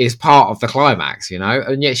is part of the climax,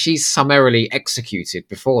 and yet she's summarily executed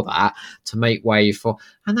before that to make way for,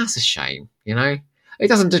 and that's a shame, it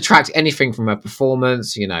doesn't detract anything from her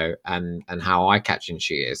performance, and how eye-catching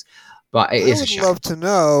she is. But it is a I would shame. love to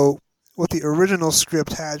know what the original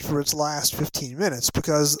script had for its last 15 minutes,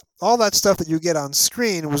 because all that stuff that you get on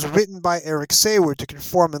screen was written by Eric Sayward to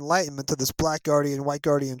conform Enlightenment to this Black Guardian, White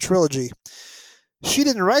Guardian trilogy. She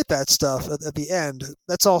didn't write that stuff at the end.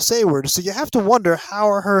 That's all Sayward. So you have to wonder how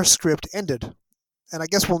her script ended. And I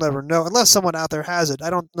guess we'll never know, unless someone out there has it. I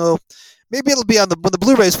don't know. Maybe it'll be when the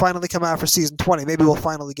Blu-rays finally come out for season 20. Maybe we'll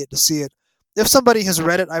finally get to see it. If somebody has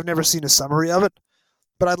read it, I've never seen a summary of it.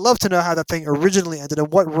 But I'd love to know how that thing originally ended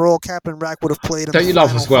and what role Captain Rack would have played in Don't the you love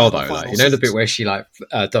final, as well, final, though? final Like, the bit scenes. where she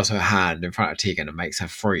does her hand in front of Tegan and makes her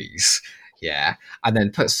freeze, yeah, and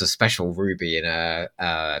then puts the special ruby in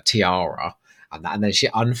a tiara, and then she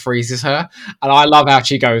unfreezes her. And I love how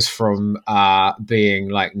she goes from being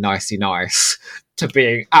like nicey nice to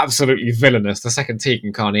being absolutely villainous the second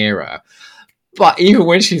Tegan can't hear her. But even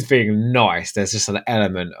when she's being nice, there's just an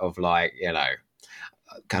element of like,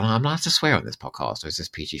 I'm not to swear on this podcast, or is this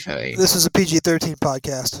PG-13? This is a PG-13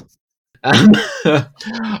 podcast.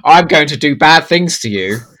 I'm going to do bad things to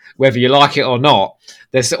you, whether you like it or not.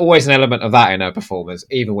 There's always an element of that in her performance,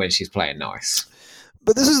 even when she's playing nice.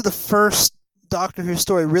 But this is the first Doctor Who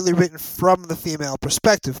story really written from the female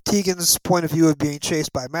perspective. Tegan's point of view of being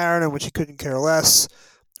chased by Mariner when she couldn't care less.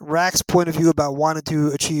 Rack's point of view about wanting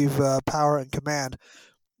to achieve power and command.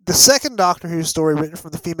 The second Doctor Who story written from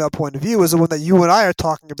the female point of view is the one that you and I are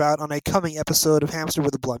talking about on a coming episode of Hamster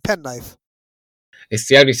with a Blunt Penknife. It's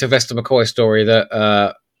the only Sylvester McCoy story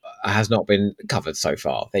that has not been covered so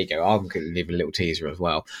far. There you go. I'm going to leave a little teaser as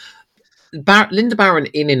well. Lynda Baron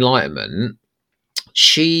in Enlightenment,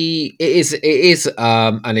 it is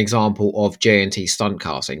an example of JNT stunt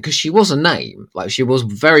casting, because she was a name. Like, she was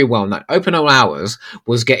very well known. Open All Hours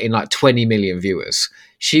was getting like 20 million viewers.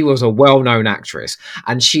 She was a well-known actress,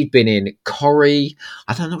 and she'd been in Corrie.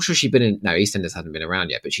 I'm not sure she'd been in. No, EastEnders hadn't been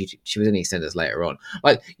around yet, but she was in EastEnders later on.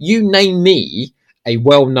 Like, you name me a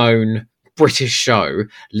well-known British show,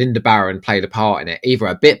 Lynda Baron played a part in it, either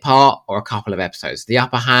a bit part or a couple of episodes. The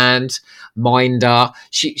Upper Hand, Minder.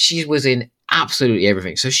 She was in absolutely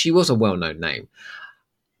everything. So she was a well-known name.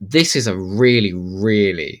 This is a really,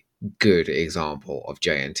 really good example of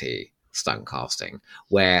JNT stunt casting,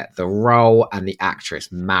 where the role and the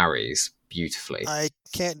actress marries beautifully. I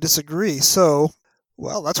can't disagree. So,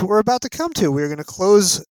 well, that's what we're about to come to. We're going to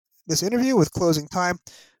close this interview with Closing Time.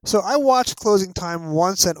 So I watched Closing Time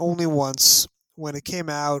once and only once when it came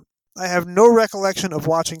out. I have no recollection of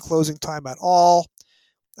watching Closing Time at all.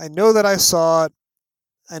 I know that I saw it.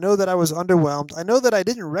 I know that I was underwhelmed. I know that I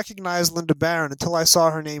didn't recognize Lynda Baron until I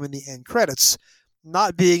saw her name in the end credits.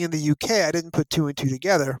 Not being in the UK, I didn't put two and two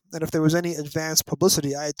together. And if there was any advanced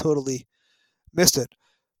publicity, I had totally missed it.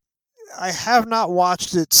 I have not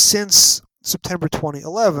watched it since September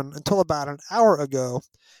 2011 until about an hour ago.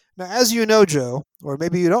 Now, as you know, Joe, or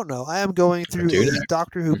maybe you don't know, I am going through a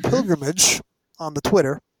Doctor Who pilgrimage on the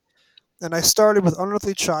Twitter. And I started with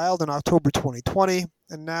Unearthly Child in October 2020.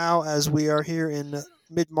 And now, as we are here in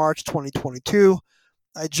mid-March 2022,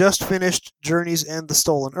 I just finished Journey's End, The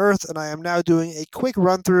Stolen Earth, and I am now doing a quick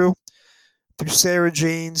run-through Sarah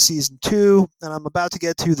Jane Season 2, and I'm about to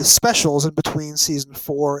get to the specials in between Season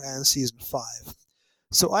 4 and Season 5.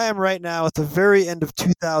 So I am right now at the very end of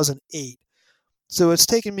 2008. So it's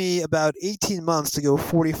taken me about 18 months to go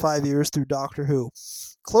 45 years through Doctor Who.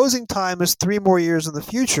 Closing Time is 3 more years in the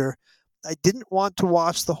future. I didn't want to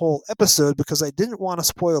watch the whole episode because I didn't want to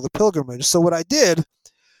spoil the pilgrimage. So what I did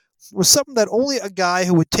was something that only a guy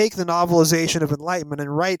who would take the novelization of Enlightenment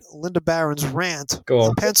and write Lynda Baron's rant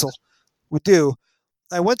in pencil would do.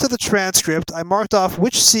 I went to the transcript, I marked off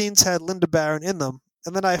which scenes had Lynda Baron in them,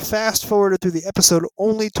 and then I fast-forwarded through the episode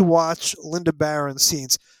only to watch Lynda Baron's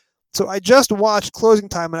scenes. So I just watched Closing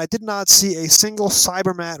Time, and I did not see a single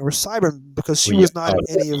Cyberman or Cyberman because she was not in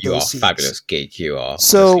any of those scenes. You are fabulous geek, you are.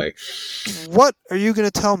 So, honestly. What are you going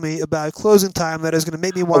to tell me about Closing Time that is going to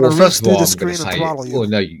make me want to reach through the screen and throttle you? Well,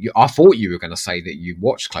 no, I thought you were going to say that you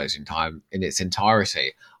watched Closing Time in its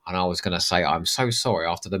entirety, and I was going to say, I'm so sorry,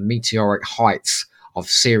 after the meteoric heights of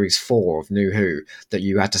Series 4 of New Who, that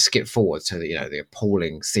you had to skip forward to the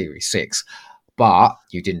appalling Series 6. But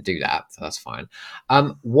you didn't do that, so that's fine.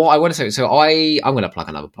 What I want to say, so I'm going to plug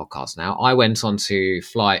another podcast now. I went on to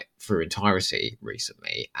Flight Through Entirety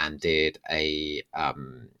recently and did a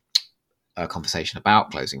conversation about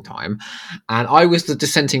Closing Time, and I was the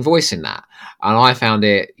dissenting voice in that, and I found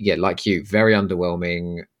it, like you, very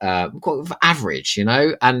underwhelming, average,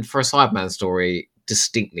 and for a Cyberman story,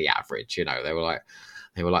 distinctly average. They were like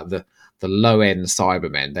the low end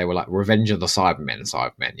Cybermen. They were like Revenge of the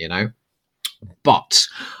Cybermen, But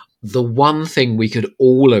the one thing we could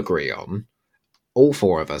all agree on, all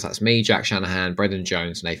four of us, that's me, Jack Shanahan, Brendan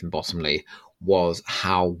Jones, Nathan Bottomley, was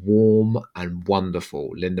how warm and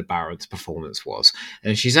wonderful Lynda Baron's performance was.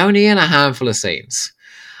 And she's only in a handful of scenes.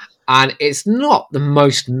 And it's not the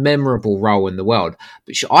most memorable role in the world,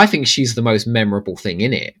 but I think she's the most memorable thing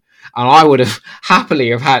in it. And I would have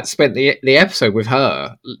happily have spent the episode with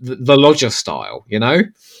her, the Lodger style, you know?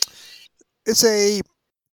 It's a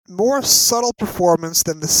more subtle performance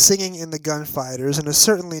than the singing in the Gunfighters, and is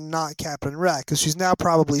certainly not Captain Rack, because she's now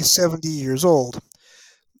probably 70 years old.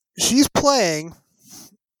 She's playing,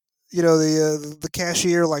 the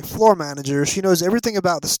cashier, like floor manager. She knows everything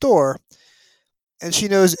about the store, and she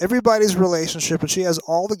knows everybody's relationship, and she has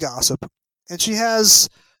all the gossip. And she has,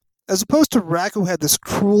 as opposed to Rack, who had this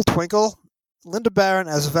cruel twinkle, Lynda Baron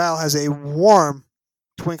as Val has a warm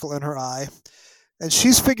twinkle in her eye. And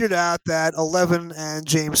she's figured out that Eleven and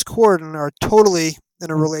James Corden are totally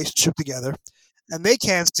in a relationship together, and they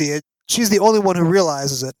can't see it. She's the only one who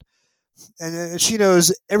realizes it, and she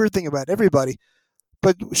knows everything about everybody.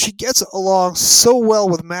 But she gets along so well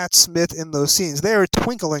with Matt Smith in those scenes. They are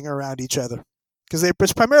twinkling around each other, because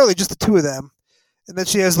it's primarily just the two of them. And then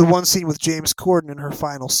she has the one scene with James Corden in her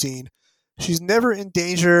final scene. She's never in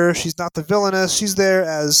danger. She's not the villainess. She's there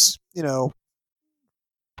as,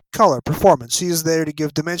 color, performance. She is there to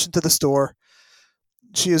give dimension to the store.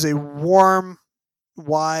 She is a warm,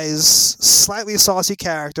 wise, slightly saucy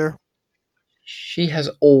character. She has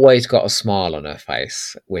always got a smile on her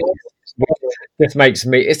face, which just makes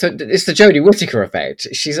me. It's the Jodie Whittaker effect.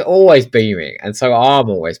 She's always beaming, and so I'm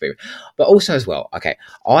always beaming. But also as well, okay,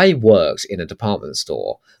 I worked in a department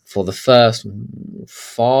store for the first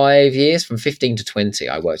 5 years, from 15 to 20.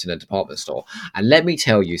 I worked in a department store, and let me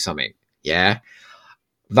tell you something. Yeah.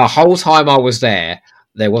 The whole time I was there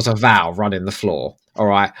was a Val running the floor. All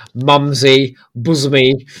right, mumsy,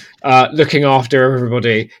 bosomy, looking after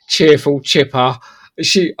everybody, cheerful, chipper.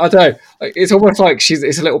 I don't know. It's almost like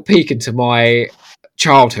it's a little peek into my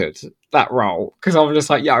childhood, that role, because I'm just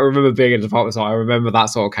like, yeah, I remember being in a department store. I remember that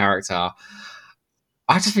sort of character.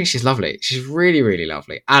 I just think she's lovely. She's really, really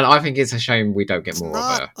lovely. And I think it's a shame we don't get more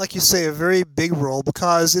of her. Like you say, a very big role,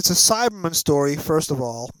 because it's a Cyberman story, first of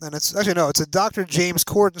all. And it's a Dr. James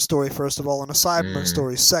Corden story, first of all, and a Cyberman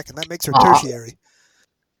story second. That makes her tertiary.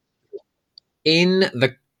 In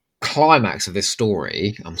the climax of this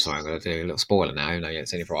story, I'm sorry, I'm going to do a little spoiler now, even though you haven't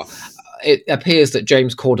seen it for a while. It appears that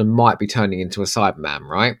James Corden might be turning into a Cyberman,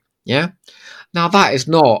 right? Yeah? Now, that is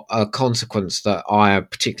not a consequence that I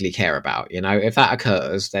particularly care about. If that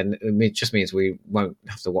occurs, then it just means we won't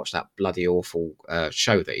have to watch that bloody awful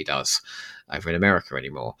show that he does over in America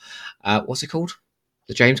anymore. What's it called?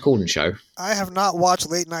 The James Corden Show. I have not watched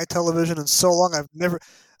late night television in so long.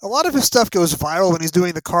 A lot of his stuff goes viral when he's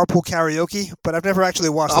doing the carpool karaoke, but I've never actually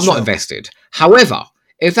watched the show. I'm not invested. However,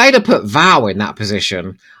 if they'd have put Val in that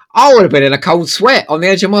position, I would have been in a cold sweat on the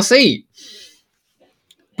edge of my seat.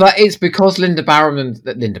 But it's because Lynda Baron.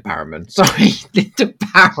 That's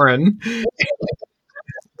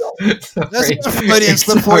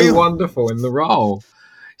so wonderful in the role.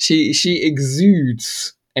 She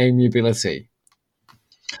exudes amiability.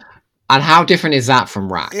 And how different is that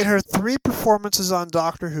from Rack? In her 3 performances on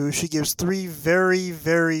Doctor Who, she gives 3 very,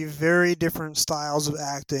 very, very different styles of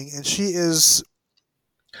acting, and she is...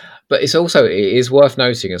 But it is worth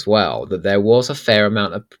noting as well that there was a fair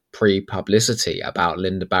amount of pre-publicity about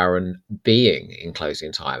Lynda Baron being in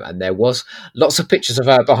Closing Time, and there was lots of pictures of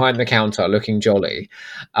her behind the counter looking jolly,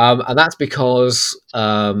 and that's because,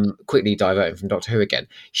 quickly diverting from Doctor Who again,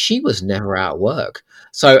 she was never out of work.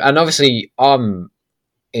 So, and obviously I'm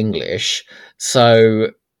English,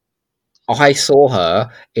 so I saw her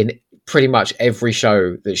in pretty much every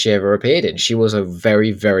show that she ever appeared in. She was a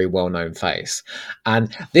very, very well-known face.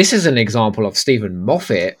 And this is an example of Stephen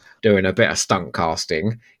Moffat doing a bit of stunt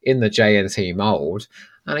casting in the JNT mould.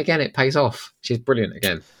 And again, it pays off. She's brilliant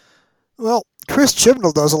again. Well, Chris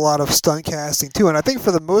Chibnall does a lot of stunt casting too. And I think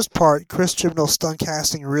for the most part, Chris Chibnall's stunt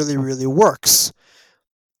casting really, really works.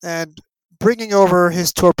 And bringing over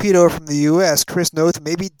his torpedo from the US, Chris Noth,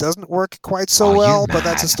 maybe doesn't work quite so well, but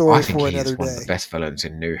that's a story for another day. One of the best villains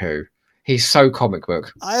in New Who. He's so comic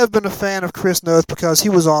book. I have been a fan of Chris Noth because he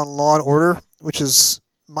was on Law & Order, which is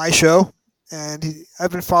my show, and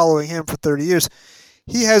I've been following him for 30 years.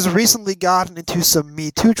 He has recently gotten into some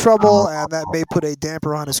Me Too trouble, and that may put a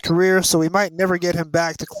damper on his career, so we might never get him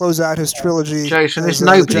back to close out his trilogy. Jason, there's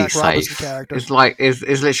nobody safe. Character. It's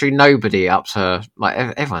literally nobody up to,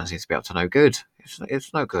 everyone seems to be up to no good.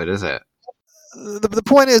 It's no good, is it? The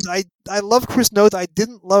point is, I love Chris Noth. I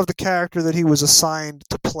didn't love the character that he was assigned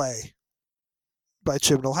to play by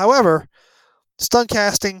Chibnall. However, stunt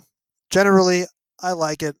casting, Generally, I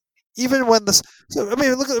like it. Even when this, so, I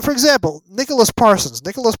mean, look at, for example, Nicholas Parsons.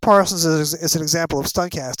 Nicholas Parsons is an example of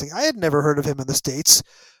stunt casting. I had never heard of him in the States.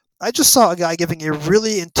 I just saw a guy giving a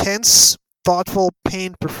really intense, thoughtful,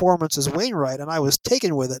 pained performance as Wainwright, and I was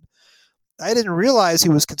taken with it. I didn't realize he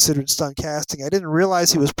was considered stunt casting. I didn't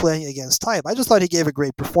realize he was playing against type. I just thought he gave a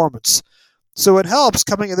great performance. So it helps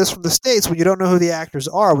coming at this from the States when you don't know who the actors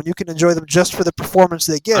are, when you can enjoy them just for the performance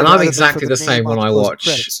they give. And I'm rather than exactly for the same name when on I the closing watch.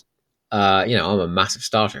 credits. I'm a massive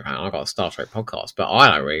Star Trek fan. I've got a Star Trek podcast, but I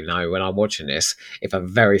don't really know when I'm watching this if a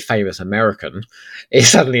very famous American is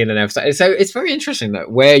suddenly in an episode. So it's very interesting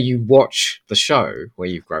that where you watch the show, where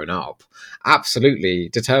you've grown up, absolutely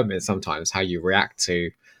determines sometimes how you react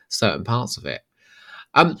to certain parts of it.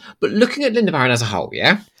 But looking at Lynda Baron as a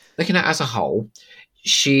whole,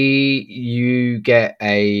 you get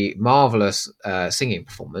a marvelous singing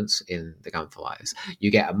performance in The Gunfighters.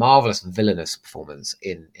 You get a marvelous villainous performance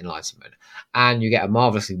in Enlightenment, and you get a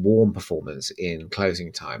marvelously warm performance in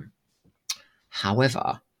Closing Time.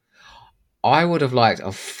 However, I would have liked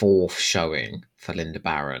a fourth showing for Lynda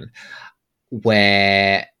Baron,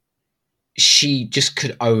 where she just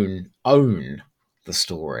could own the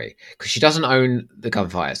story, because she doesn't own The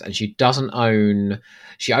Gunfighters, and she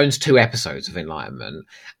owns 2 episodes of Enlightenment,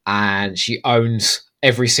 and she owns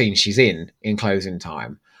every scene she's in Closing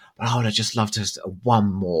Time. But I would have just loved just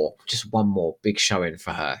one more big showing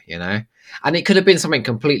for her, and it could have been something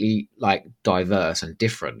completely like diverse and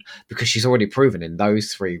different, because she's already proven in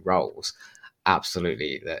those 3 roles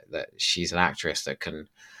absolutely that she's an actress that can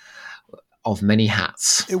of many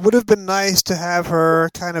hats. It would have been nice to have her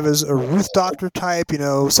kind of as a Ruth Doctor type,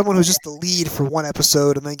 someone who's just the lead for one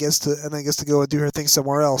episode and then gets to go and do her thing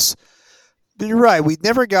somewhere else. But you're right, we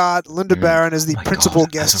never got Lynda Baron as the principal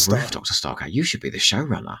guest as a star. Ruth Dr. Starker, you should be the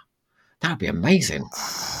showrunner. That would be amazing.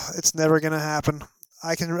 It's never going to happen.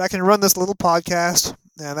 I can run this little podcast,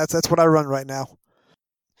 and that's what I run right now.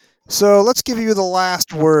 So let's give you the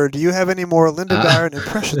last word. Do you have any more Lynda Baron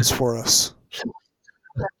impressions for us?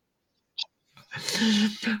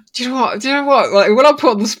 Do you know what? Like, when I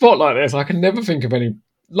put on the spot like this, I can never think of any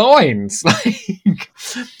lines.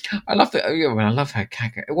 I love it. I love her.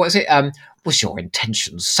 What is it? What's your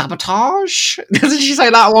intention? Sabotage? Doesn't she say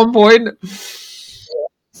that at one point?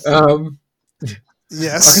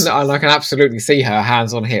 Yes. I can absolutely see her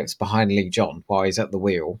hands on hips behind Lee John while he's at the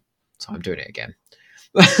wheel. So I'm doing it again.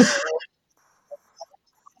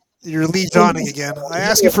 You're Lee Johning again. I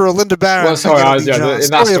asked you for a Lynda Baron. Well, sorry, in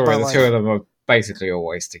that story, the 2 of them are basically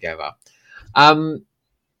always together. I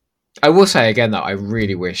will say again that I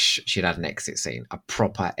really wish she'd had an exit scene, a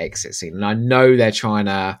proper exit scene. And I know they're trying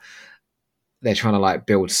to like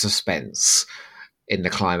build suspense in the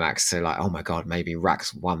climax to like, oh my god, maybe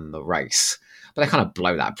Rax won the race. But they kind of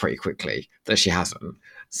blow that pretty quickly that she hasn't.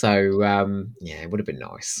 So it would have been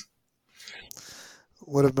nice.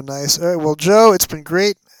 Would have been nice. All right, well, Joe, it's been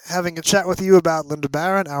great having a chat with you about Lynda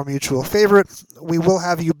Baron, our mutual favorite. We will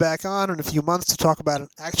have you back on in a few months to talk about an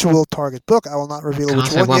actual Target book. I will not reveal which one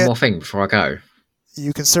yet. Can I say one more thing before I go?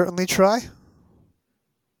 You can certainly try.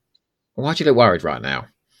 Why do you look worried right now?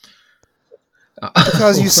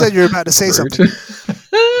 Because you said you're about to say something.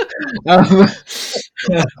 What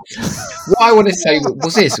I wanted to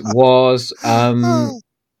say was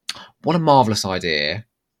what a marvellous idea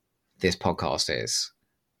this podcast is.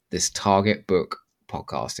 This Target book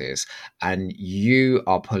podcast is, and you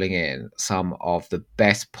are pulling in some of the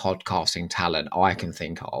best podcasting talent I can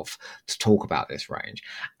think of to talk about this range.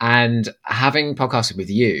 And having podcasted with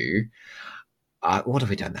you, what have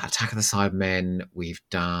we done? Attack of the Cybermen. We've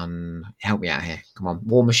done. Help me out here. Come on,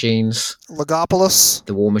 War Machines, Logopolis,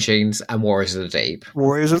 the War Machines, and Warriors of the Deep.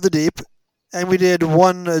 Warriors of the Deep. And we did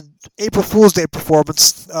one April Fool's Day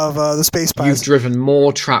performance of the Space Pies. You've driven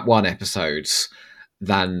more Trap 1 episodes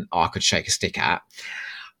than I could shake a stick at.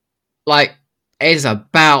 Like, it is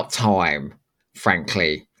about time,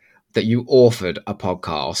 frankly, that you authored a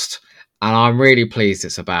podcast, and I'm really pleased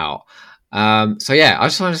it's about. I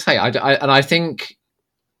just wanted to say, I think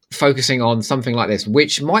focusing on something like this,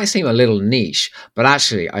 which might seem a little niche, but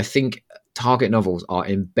actually I think Target novels are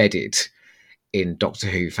embedded in Doctor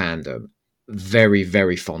Who fandom very,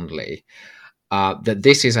 very fondly. That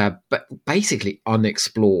this is a basically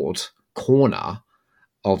unexplored corner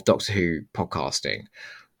of Doctor Who podcasting,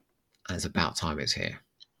 and it's about time it's here.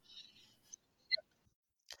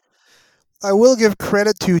 I will give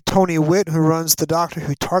credit to Tony Witt, who runs the Doctor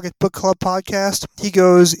Who Target Book Club podcast. He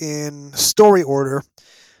goes in story order.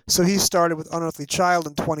 So he started with Unearthly Child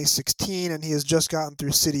in 2016, and he has just gotten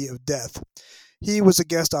through City of Death. He was a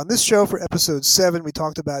guest on this show for episode 7. We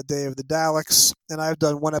talked about Day of the Daleks, and I've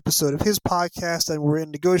done one episode of his podcast, and we're in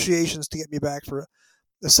negotiations to get me back for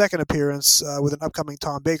a second appearance with an upcoming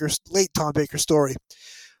late Tom Baker story.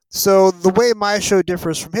 So the way my show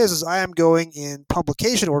differs from his is I am going in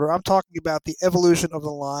publication order. I'm talking about the evolution of the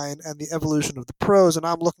line and the evolution of the prose, and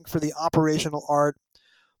I'm looking for the operational art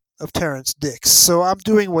of Terrence Dicks. So I'm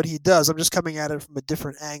doing what he does. I'm just coming at it from a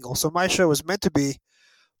different angle. So my show is meant to be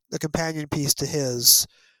a companion piece to his.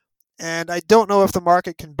 And I don't know if the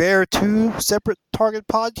market can bear 2 separate Target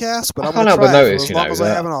podcasts, but I'm going to try it for as long as I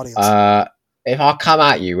have an audience. If I come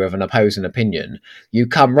at you with an opposing opinion, you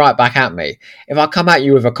come right back at me. If I come at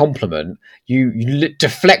you with a compliment, you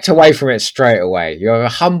deflect away from it straight away. You're a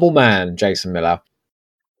humble man, Jason Miller.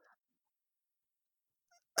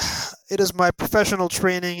 It is my professional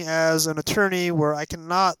training as an attorney where I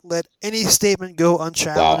cannot let any statement go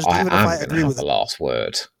unchallenged, Well, even if I agree with the it. last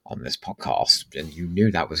word on this podcast, and you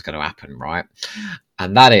knew that was going to happen, right?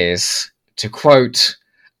 And that is, to quote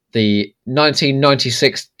the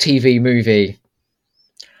 1996 TV movie,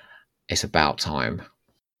 "It's about time."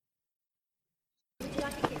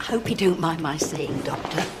 I hope you don't mind my saying,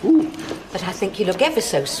 Doctor, but I think you look ever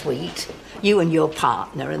so sweet. You and your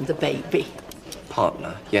partner and the baby.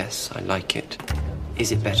 Partner, yes, I like it.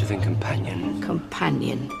 Is it better than companion?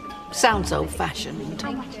 Companion. Sounds old-fashioned.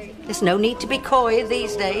 There's no need to be coy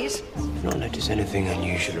these days. I've not noticed anything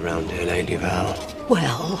unusual around here lately, Val.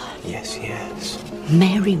 Well... Yes.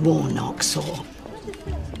 Mary Warnock saw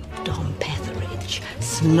Dom Petheridge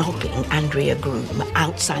snogging Andrea Groom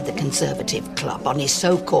outside the Conservative Club on his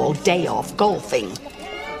so-called day off golfing.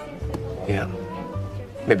 Yeah.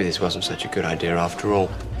 Maybe this wasn't such a good idea after all.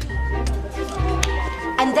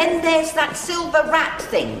 And then there's that silver rat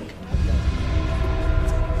thing.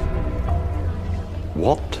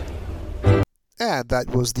 What? And that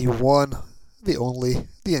was the one, the only,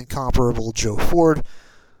 the incomparable Joe Ford,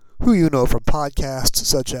 who you know from podcasts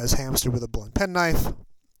such as Hamster with a Blunt Penknife,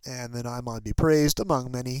 and then I'm on Be Praised,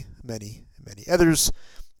 among many, many, many others,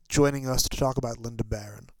 joining us to talk about Lynda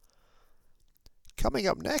Baron. Coming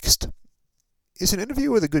up next is an interview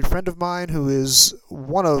with a good friend of mine who is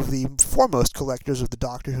one of the foremost collectors of the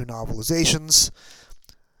Doctor Who novelizations.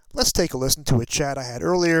 Let's take a listen to a chat I had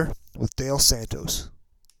earlier with Dale Santos.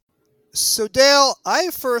 So Dale, I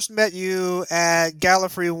first met you at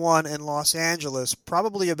Gallifrey 1 in Los Angeles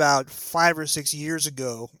probably about 5 or 6 years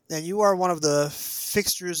ago, and you are one of the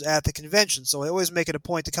fixtures at the convention, so I always make it a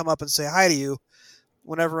point to come up and say hi to you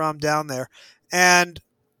whenever I'm down there. And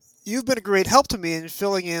you've been a great help to me in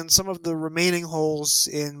filling in some of the remaining holes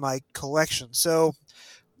in my collection. So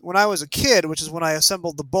when I was a kid, which is when I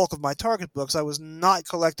assembled the bulk of my Target books, I was not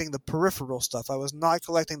collecting the peripheral stuff. I was not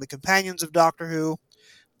collecting the Companions of Doctor Who,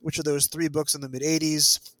 which are those 3 books in the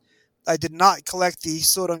mid-'80s. I did not collect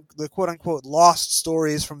the quote-unquote lost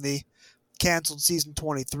stories from the canceled season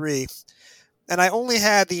 23. And I only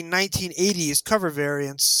had the 1980s cover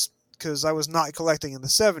variants because I was not collecting in the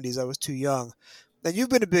 70s. I was too young. And you've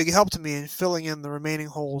been a big help to me in filling in the remaining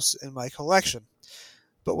holes in my collection.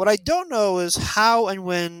 But what I don't know is how and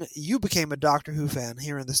when you became a Doctor Who fan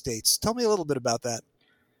here in the States. Tell me a little bit about that.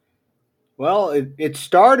 Well, it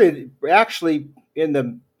started actually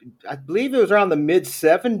I believe it was around the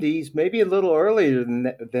mid-'70s, maybe a little earlier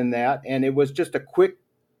than that. And it was just a quick,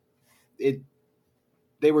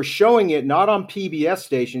 they were showing it not on PBS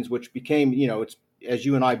stations, which became, it's, as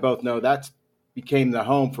you and I both know, that's became the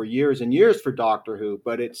home for years and years for Doctor Who.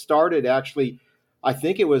 But it started actually, I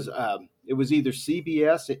think it was either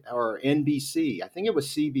CBS or NBC. I think it was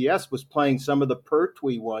CBS was playing some of the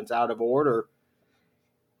Pertwee ones out of order.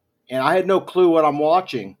 And I had no clue what I'm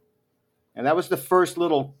watching. And that was the first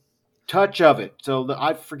little touch of it. So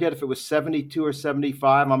I forget if it was 72 or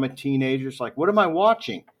 75. I'm a teenager. It's like, what am I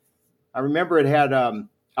watching? I remember it had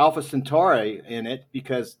Alpha Centauri in it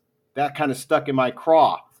because that kind of stuck in my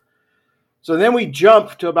craw. So then we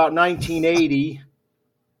jumped to about 1980.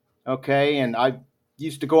 Okay, and I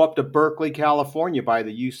used to go up to Berkeley, California by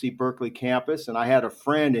the UC Berkeley campus. And I had a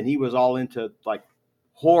friend, and he was all into like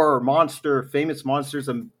horror, famous monsters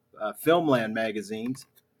and Filmland magazines.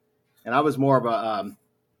 And I was more of a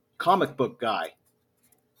comic book guy.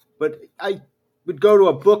 But I would go to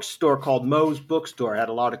a bookstore called Moe's Bookstore. It had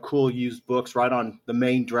a lot of cool used books right on the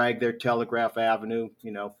main drag there, Telegraph Avenue.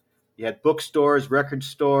 You had bookstores, record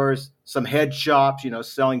stores, some head shops,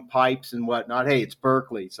 selling pipes and whatnot. Hey, it's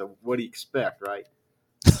Berkeley, so what do you expect, right?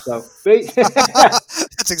 So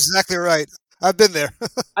That's exactly right. I've been there.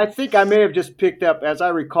 I think I may have just picked up, as I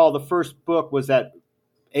recall, the first book was that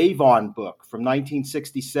Avon book from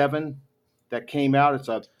 1967 that came out. It's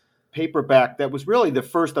a paperback that was really the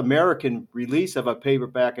first American release of a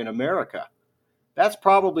paperback in America. That's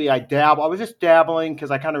probably I was just dabbling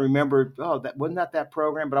because I kind of remembered, that wasn't that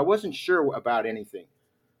program, but I wasn't sure about anything.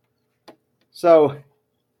 So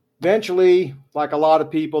eventually, like a lot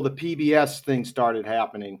of people, the PBS thing started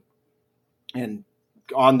happening, and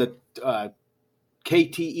on the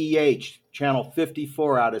KTEH channel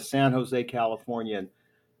 54 out of San Jose, California. And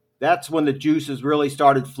that's when the juices really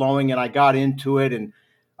started flowing, and I got into it, and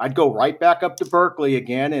I'd go right back up to Berkeley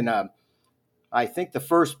again. And I think the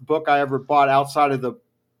first book I ever bought outside of the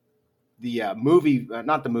movie,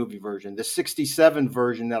 not the movie version, the 67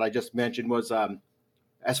 version that I just mentioned was,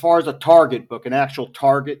 as far as a Target book, an actual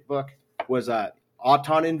Target book, was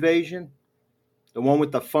Auton Invasion, the one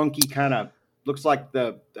with the funky kind of, looks like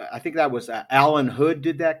I think that was Alan Hood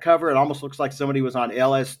did that cover. It almost looks like somebody was on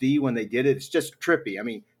LSD when they did it. It's just trippy. I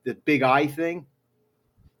mean, the big eye thing.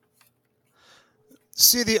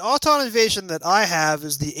 See, the Auton Invasion that I have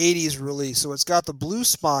is the 80s release, so it's got the blue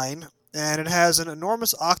spine, and it has an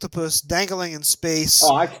enormous octopus dangling in space,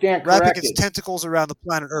 I stand wrapping corrected. its tentacles around the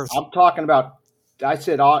planet Earth. I'm talking about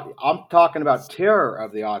Terror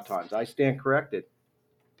of the Autons. I stand corrected.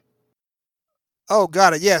 Oh,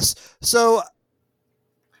 got it, yes. So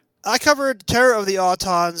I covered Terror of the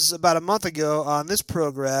Autons about a month ago on this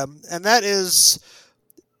program, and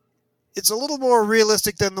it's a little more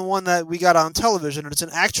realistic than the one that we got on television. It's an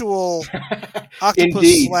actual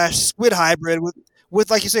octopus/squid hybrid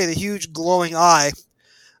with, like you say, the huge glowing eye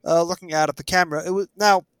looking out at the camera.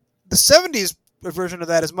 Now, the 70s version of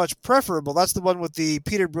that is much preferable. That's the one with the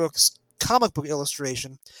Peter Brooks comic book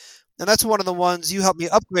illustration, and that's one of the ones you helped me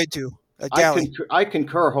upgrade to. I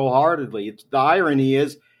concur wholeheartedly. The irony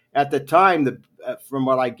is, at the time, from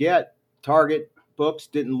what I get, Target Books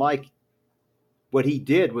didn't like what he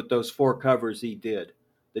did with those 4 covers he did: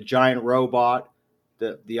 the giant robot,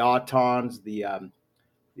 the Autons, the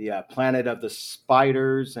Planet of the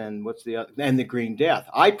Spiders, and and the Green Death.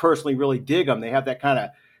 I personally really dig them. They have that kind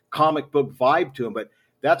of comic book vibe to them, but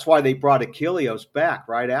that's why they brought Achilleos back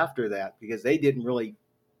right after that, because they didn't really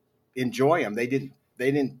enjoy them. They didn't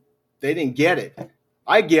get it.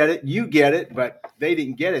 I get it, you get it, but they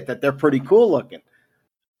didn't get it, that they're pretty cool looking.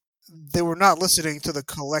 They were not listening to the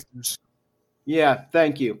collectors. Yeah,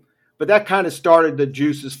 thank you. But that kind of started the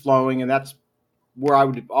juices flowing, and that's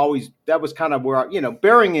where that was kind of where,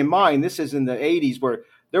 bearing in mind, this is in the 80s where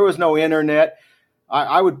there was no internet.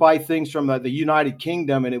 I would buy things from the United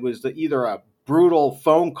Kingdom, and it was either a brutal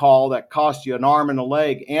phone call that cost you an arm and a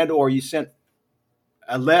leg, or you sent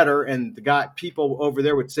a letter, and people over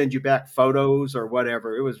there would send you back photos or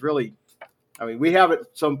whatever. It was really, I mean, we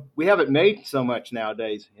haven't made so much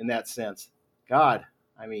nowadays in that sense. God,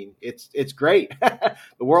 I mean, it's great. The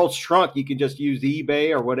world's shrunk. You can just use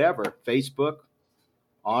eBay or whatever, Facebook,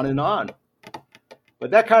 on and on.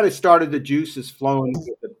 But that kind of started the juices flowing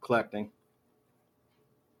with the collecting.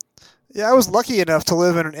 Yeah, I was lucky enough to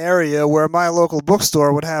live in an area where my local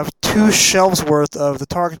bookstore would have 2 shelves worth of the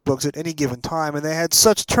Target books at any given time, and they had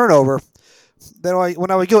such turnover that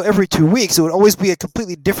when I would go every 2 weeks, it would always be a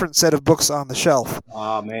completely different set of books on the shelf.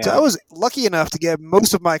 Oh, man. So I was lucky enough to get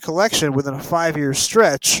most of my collection within a 5-year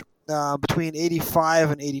stretch between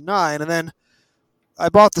 85 and 89, and then I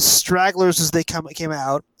bought the stragglers as they came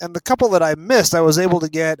out, and the couple that I missed I was able to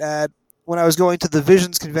get when I was going to the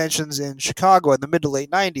Visions conventions in Chicago in the mid to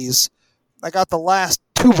late 90s. I got the last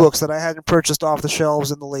 2 books that I hadn't purchased off the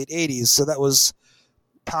shelves in the late 80s, so that was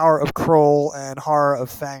Power of Kroll and Horror of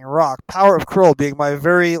Fang Rock. Power of Kroll being my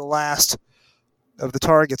very last of the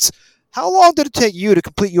Targets. How long did it take you to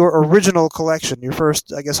complete your original collection, your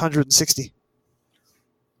first, I guess, 160?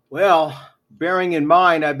 Well, bearing in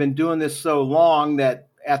mind I've been doing this so long that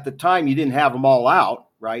at the time you didn't have them all out,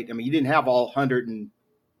 right? I mean, you didn't have all 100 and...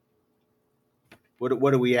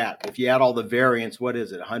 What are we at? If you add all the variants, what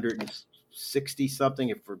is it, 160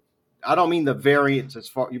 something? I don't mean the variants as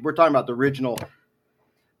far... We're talking about the original...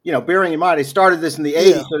 bearing in mind, they started this in the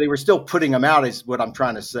 80s, so they were still putting them out, is what I'm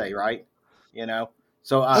trying to say, right?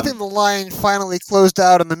 So I think the line finally closed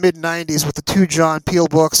out in the mid-90s with the 2 John Peel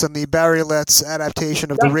books and the Barry Letts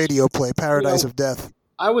adaptation of the radio play, Paradise of Death.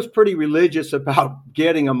 I was pretty religious about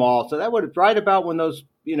getting them all, so that would right about when those,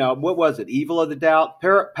 what was it? Evil of the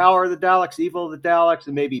Power of the Daleks, Evil of the Daleks,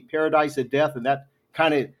 and maybe Paradise of Death, and that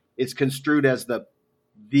kind of is construed as the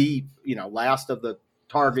last of the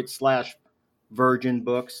Target / Virgin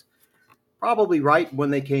books, probably right when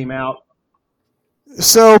they came out.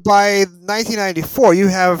 So by 1994, you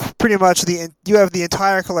have pretty much the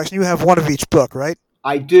entire collection. You have one of each book, right?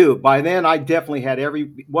 I do. By then, I definitely had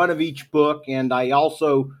every one of each book, and I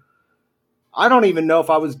don't even know if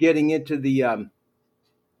I was getting into the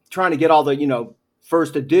trying to get all the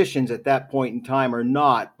first editions at that point in time or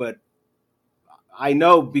not, but I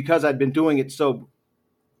know because I'd been doing it so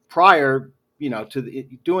prior,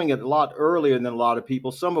 doing it a lot earlier than a lot of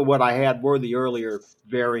people. Some of what I had were the earlier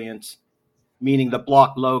variants, meaning the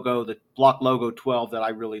block logo 12 that I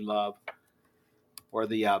really love, or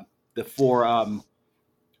the 4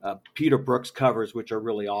 Peter Brooks covers, which are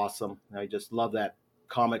really awesome. I just love that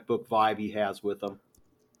comic book vibe he has with them.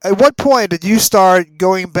 At what point did you start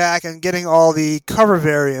going back and getting all the cover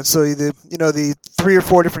variants? So the 3 or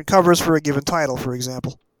 4 different covers for a given title, for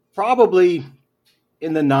example. Probably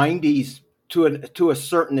in the 90s to a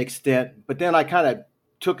certain extent, but then I kind of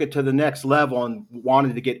took it to the next level and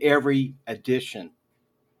wanted to get every edition.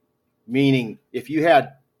 Meaning, if you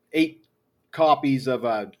had 8 copies of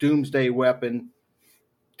a Doomsday Weapon,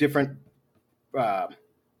 different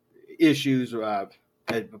issues, what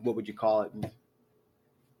would you call it?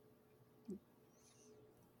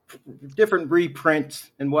 Different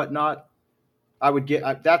reprints and whatnot, I would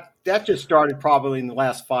get that just started probably in the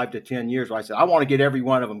last 5 to 10 years where I said I want to get every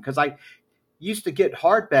one of them, because I used to get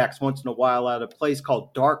hardbacks once in a while at a place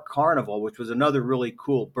called Dark Carnival, which was another really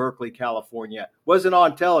cool Berkeley, California. Wasn't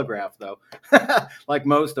on Telegraph though, like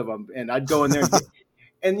most of them, and I'd go in there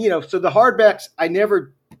and so the hardbacks, I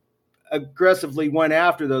never aggressively went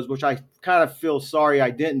after those, which I kind of feel sorry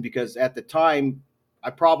I didn't, because at the time I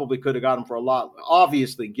probably could have got them for a lot.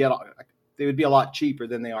 Obviously, they would be a lot cheaper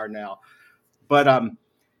than they are now. But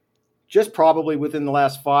just probably within the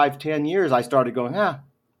last 5-10 years, I started going,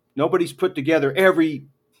 nobody's put together every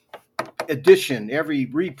edition, every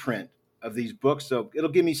reprint of these books. So it'll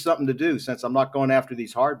give me something to do since I'm not going after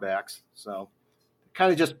these hardbacks. So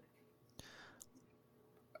kind of just,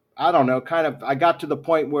 I don't know, I got to the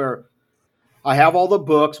point where I have all the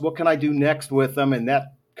books. What can I do next with them? And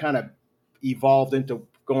that kind of evolved into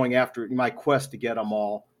going after my quest to get them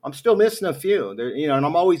all. I'm still missing a few, and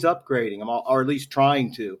I'm always upgrading them, or at least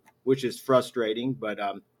trying to, which is frustrating, but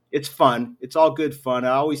it's fun. It's all good fun. I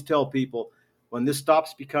always tell people, when this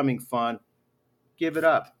stops becoming fun, give it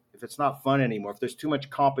up. If it's not fun anymore, if there's too much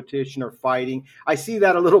competition or fighting, I see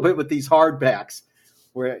that a little bit with these hardbacks,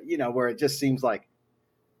 where it just seems like,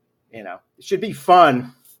 it should be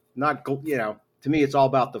fun, not, to me, it's all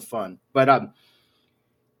about the fun. But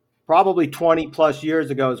probably 20 plus years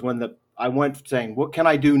ago is when I went saying, what can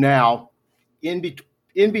I do now in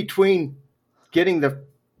between getting the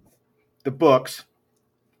books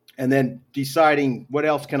and then deciding what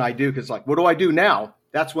else can I do? Because what do I do now?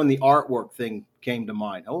 That's when the artwork thing came to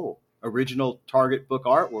mind. Oh, original Target book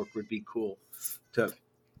artwork would be cool to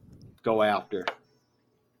go after.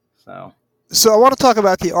 So I want to talk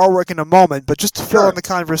about the artwork in a moment, but just to fill in the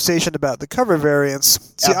conversation about the cover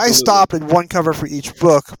variants. See, absolutely. I stopped at 1 cover for each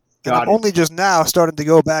book. And I'm only just now starting to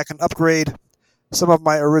go back and upgrade some of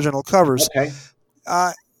my original covers. Okay.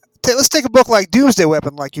 Let's take a book like Doomsday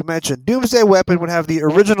Weapon, like you mentioned. Doomsday Weapon would have the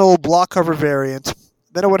original block cover variant.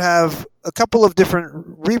 Then it would have a couple of different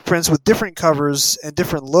reprints with different covers and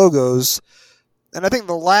different logos. And I think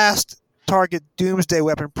the last Target Doomsday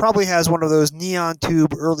Weapon probably has one of those neon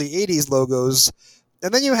tube early 80s logos.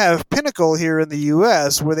 And then you have Pinnacle here in the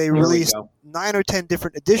U.S., where they released 9 or 10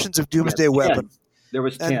 different editions of Doomsday Weapon. There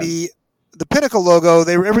was 10. And the Pinnacle logo,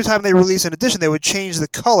 every time they release an edition, they would change the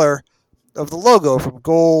color of the logo from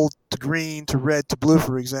gold to green to red to blue,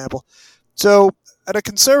 for example. So, at a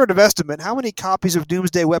conservative estimate, how many copies of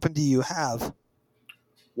Doomsday Weapon do you have?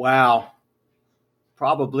 Wow.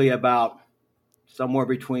 Probably about somewhere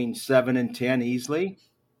between 7 and 10 easily.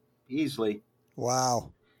 Easily.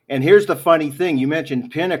 Wow. And here's the funny thing. You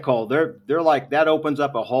mentioned Pinnacle. They're like, that opens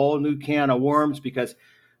up a whole new can of worms, because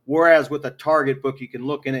whereas with a Target book, you can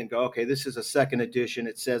look in it and go, okay, this is a second edition.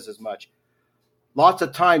 It says as much. Lots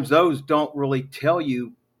of times those don't really tell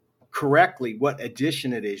you correctly what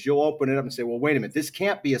edition it is. You'll open it up and say, well, wait a minute, this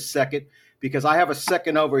can't be a second, because I have a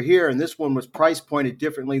second over here and this one was price pointed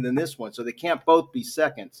differently than this one. So they can't both be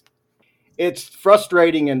seconds. It's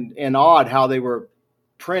frustrating and odd how they were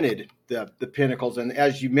printed, the Pinnacles. And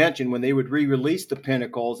as you mentioned, when they would re-release the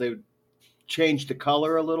Pinnacles, they would change the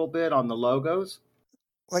color a little bit on the logos.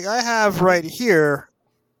 Like I have right here,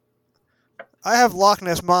 I have Loch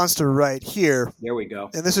Ness Monster right here. There we go.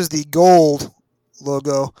 And this is the gold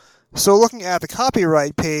logo. So looking at the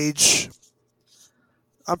copyright page,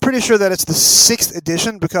 I'm pretty sure that it's the 6th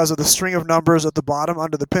edition because of the string of numbers at the bottom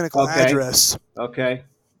under the Pinnacle address. Okay.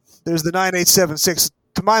 There's the 9876.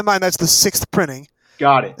 To my mind, that's the 6th printing.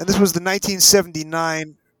 Got it. And this was the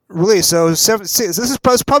 1979 release. So this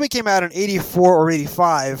probably came out in 84 or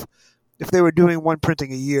 85 if they were doing one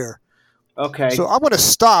printing a year. Okay. So I'm going to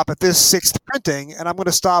stop at this 6th printing, and I'm going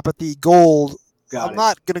to stop at the gold I'm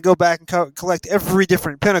not going to go back and collect every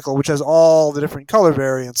different Pinnacle, which has all the different color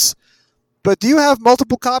variants. But do you have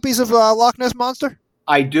multiple copies of Loch Ness Monster?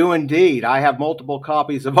 I do indeed. I have multiple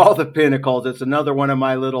copies of all the Pinnacles. It's another one of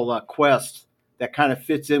my little quests that kind of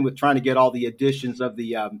fits in with trying to get all the editions of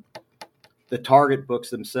the Target books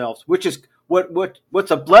themselves, which is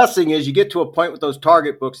what's a blessing is you get to a point with those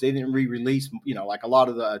Target books, they didn't re-release, like a lot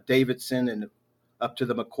of the Davidson and up to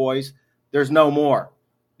the McCoys. There's no more.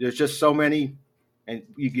 There's just so many, and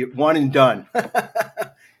you get one and done.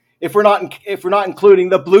 if we're not including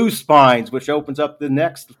the Blue Spines, which opens up the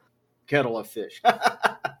next kettle of fish.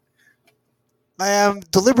 I am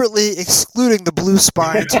deliberately excluding the Blue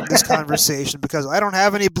Spines from this conversation because I don't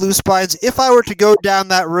have any Blue Spines. If I were to go down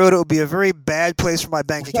that road, it would be a very bad place for my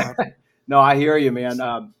bank account. No, I hear you, man.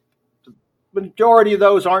 The majority of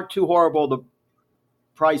those aren't too horrible, the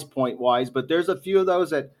price point wise, but there's a few of those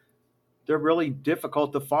that they're really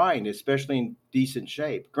difficult to find, especially in decent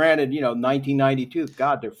shape. Granted, 1992,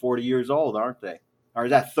 God, they're 40 years old, aren't they? Or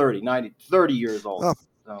is that 30 years old? Oh.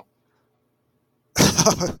 So.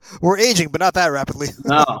 We're aging, but not that rapidly.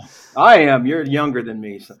 No, I am. You're younger than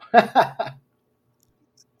me. So.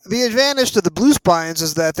 The advantage to the Blue Spines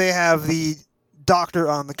is that they have the Doctor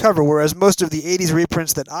on the cover, whereas most of the 80s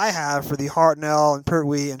reprints that I have for the Hartnell and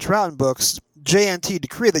Pertwee and Troughton books, JNT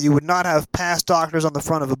decreed that you would not have past Doctors on the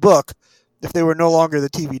front of a book if they were no longer the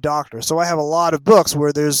TV Doctor. So I have a lot of books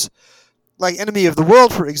where there's, like Enemy of the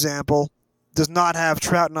World, for example, does not have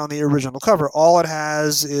Troughton on the original cover. All it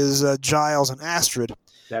has is Giles and Astrid.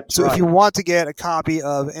 That's so right. If you want to get a copy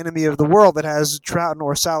of Enemy of the World that has Troughton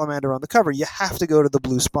or Salamander on the cover, you have to go to the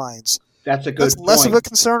Blue Spines. That's a good That's less of a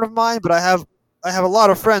concern of mine, but I have a lot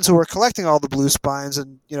of friends who are collecting all the Blue Spines,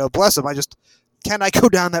 and, bless them, can I go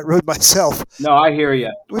down that road myself? No, I hear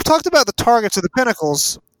you. We've talked about the Targets of the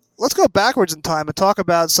Pinnacles. Let's go backwards in time and talk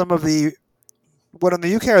about some of what in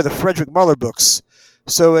the UK are the Frederick Muller books.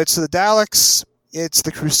 So it's the Daleks, it's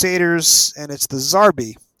the Crusaders, and it's the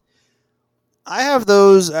Zarbi. I have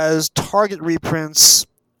those as Target reprints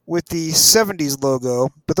with the 70s logo,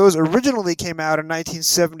 but those originally came out in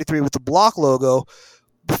 1973 with the block logo.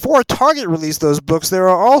 Before Target released those books, there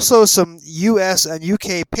are also some US and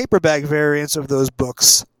UK paperback variants of those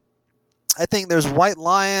books. I think there's White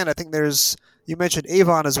Lion, you mentioned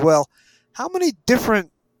Avon as well. How many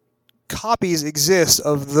different copies exist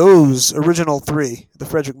of those original three, the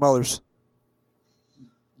Frederick Mullers?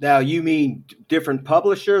 Now, you mean different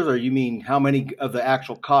publishers, or you mean how many of the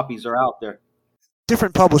actual copies are out there?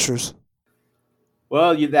 Different publishers.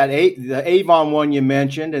 Well, the Avon one you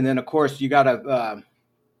mentioned, and then, of course, you got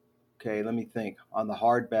okay, let me think. On the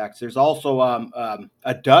hardbacks, there's also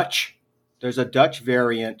a Dutch. There's a Dutch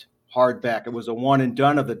variant hardback. It was a one and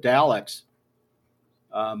done of the Daleks.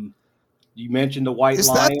 You mentioned the White Lion. Is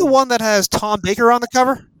that the one that has Tom Baker on the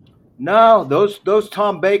cover? No, those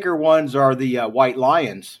Tom Baker ones are the White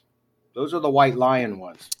Lions. Those are the White Lion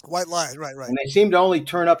ones. White Lion, right. And they seem to only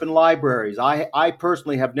turn up in libraries. I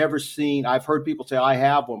personally have never seen, I've heard people say I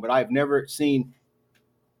have one, but I've never seen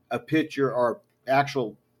a picture or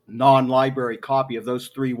actual non-library copy of those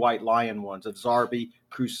three White Lion ones, of Zarbi,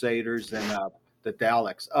 Crusaders, and the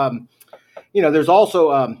Daleks. There's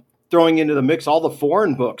also throwing into the mix all the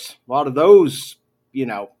foreign books. A lot of those,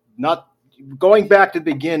 not going back to the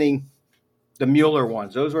beginning, the Mueller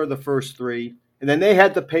ones. Those were the first three. And then they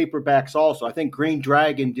had the paperbacks also. I think Green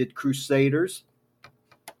Dragon did Crusaders.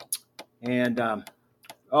 And,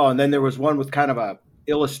 and then there was one with kind of a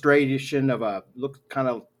illustration of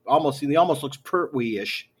he almost looks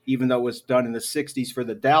Pertwee-ish, even though it was done in the 60s for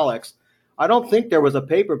the Daleks. I don't think there was a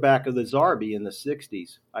paperback of the Zarbi in the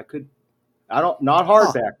 60s. Not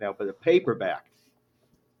hardback now, but a paperback.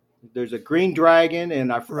 There's a Green Dragon,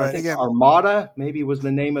 and I think Armada maybe was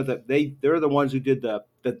the name of they're the ones who did the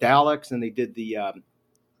Daleks, and they did the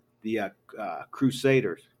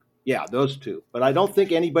Crusaders. Yeah, those two. But I don't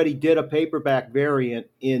think anybody did a paperback variant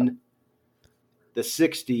in the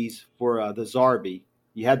 60s for the Zarbi.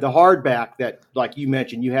 You had the hardback that, like you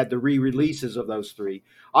mentioned, you had the re-releases of those three.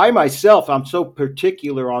 I myself, I'm so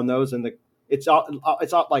particular on those, and it's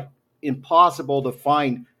not like impossible to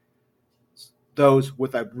find those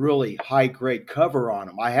with a really high-grade cover on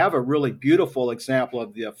them. I have a really beautiful example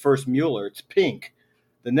of the first Mueller. It's pink.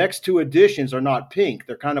 The next two editions are not pink.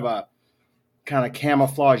 They're kind of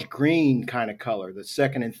camouflage green kind of color, the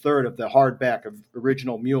second and third of the hardback of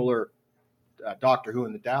original Mueller Doctor Who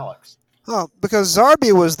and the Daleks. Oh, because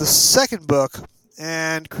Zarbi was the second book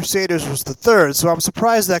and Crusaders was the third, so I'm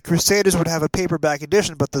surprised that Crusaders would have a paperback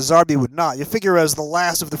edition, but the Zarbi would not. You figure as the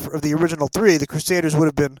last of the original three, the Crusaders would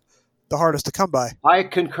have been the hardest to come by. I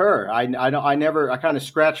concur. I kind of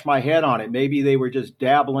scratched my head on it. Maybe they were just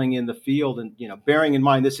dabbling in the field, and bearing in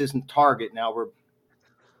mind this isn't Target now. We're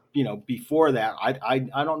before that. I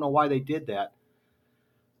don't know why they did that.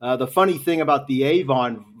 The funny thing about the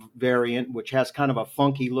Avon variant, which has kind of a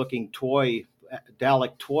funky looking toy,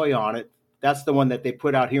 Dalek toy on it, that's the one that they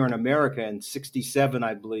put out here in America in '67,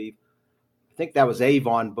 I believe. I think that was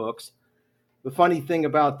Avon Books. The funny thing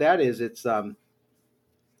about that is it's the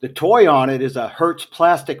toy on it is a Hertz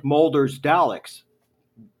Plastic Molders Dalek,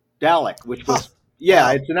 which was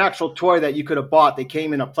it's an actual toy that you could have bought. They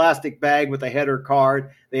came in a plastic bag with a header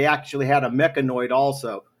card. They actually had a mechanoid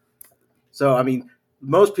also. So I mean,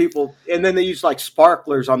 most people, and then they use like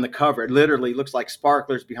sparklers on the cover. It literally looks like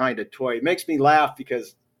sparklers behind a toy. It makes me laugh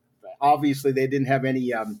because obviously they didn't have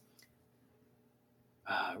any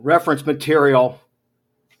reference material.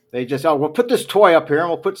 They just, we'll put this toy up here and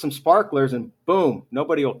we'll put some sparklers and boom,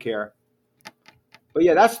 nobody will care. But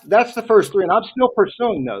yeah, that's the first three, and I'm still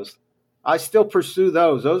pursuing those. I still pursue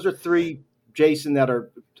those. Those are three, Jason, that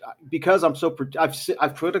are, because I'm so,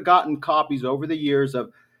 I've could have gotten copies over the years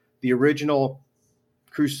of the original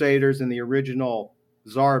Crusaders and the original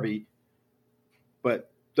Zarbi,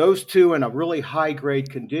 but those two in a really high grade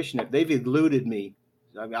condition, if they've eluded me,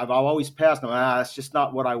 I've always passed them. That's just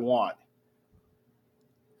not what I want.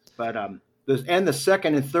 But the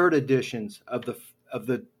second and third editions of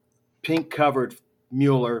the pink covered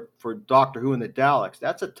Mueller for Doctor Who and the Daleks,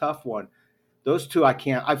 that's a tough one. Those two I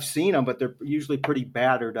can't. I've seen them, but they're usually pretty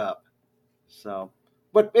battered up. So,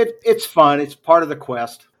 but it's fun. It's part of the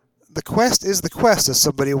quest. The quest is the quest, as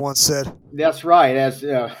somebody once said. That's right, as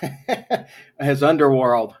as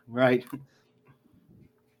Underworld, right?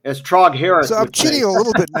 As Trog Harris. So I'm cheating a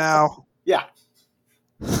little bit now. Yeah,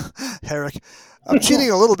 Herrick. I'm cheating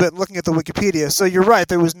a little bit and looking at the Wikipedia. So you're right.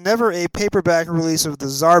 There was never a paperback release of the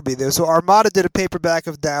Zarbi. So Armada did a paperback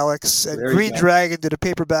of Daleks, and Green Dragon did a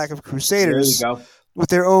paperback of Crusaders. There you go. With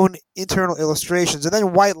their own internal illustrations. And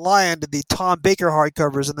then White Lion did the Tom Baker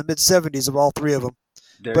hardcovers in the mid-'70s of all three of them.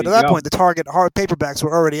 But at that point, the Target hard paperbacks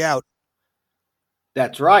were already out.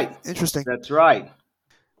 That's right. Interesting. That's right.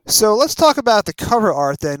 So let's talk about the cover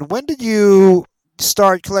art then. When did you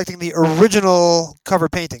start collecting the original cover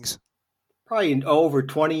paintings? Probably over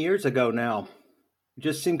 20 years ago now. It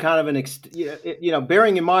just seemed kind of an,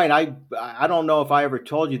 bearing in mind, I don't know if I ever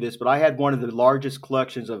told you this, but I had one of the largest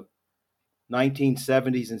collections of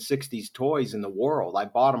 1970s and 60s toys in the world. I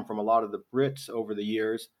bought them from a lot of the Brits over the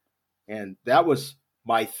years, and that was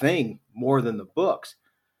my thing more than the books.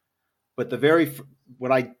 But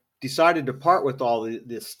when I decided to part with all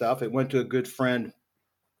this stuff, it went to a good friend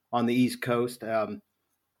on the East Coast.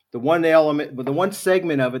 The one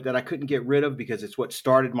segment of it that I couldn't get rid of because it's what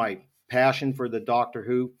started my passion for the Doctor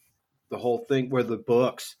Who, the whole thing, were the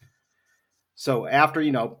books. So after,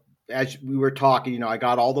 as we were talking, I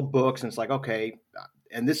got all the books, and it's like, okay,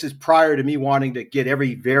 and this is prior to me wanting to get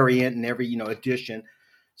every variant and every, edition.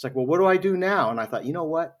 It's like, well, what do I do now? And I thought, you know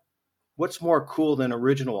what? What's more cool than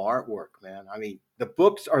original artwork, man? I mean, the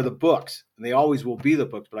books are the books, and they always will be the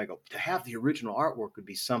books. But I go, to have the original artwork would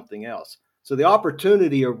be something else. So the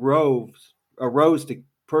opportunity arose to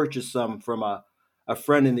purchase some from a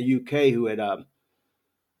friend in the UK who had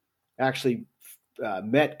actually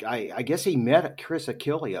met, I guess he met Chris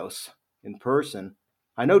Achilleos in person.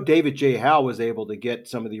 I know David J. Howe was able to get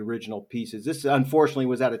some of the original pieces. This, unfortunately,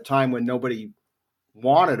 was at a time when nobody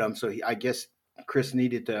wanted them, so I guess Chris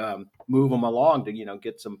needed to move them along to,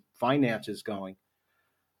 get some finances going.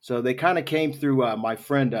 So they kind of came through my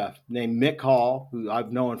friend named Mick Hall, who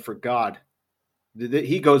I've known for God.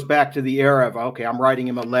 He goes back to the era of, okay, I'm writing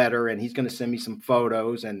him a letter and he's going to send me some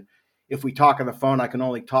photos. And if we talk on the phone, I can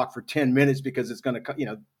only talk for 10 minutes because it's going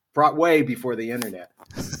to, way before the internet.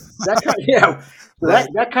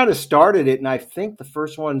 That kind of started it. And I think the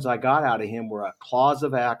first ones I got out of him were a Claws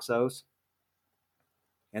of Axos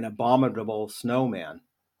and Abominable Snowmen.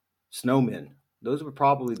 Those were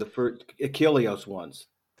probably the first Achilleos ones.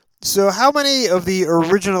 So how many of the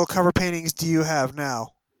original cover paintings do you have now?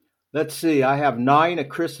 Let's see. I have 9 of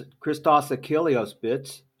Christos Achilleos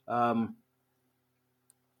bits. I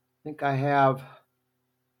think I have.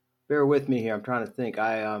 Bear with me here. I'm trying to think.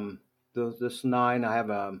 This 9. I have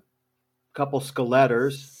a couple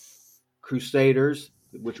Skeletters, Crusaders,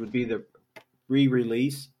 which would be the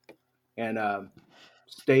re-release, and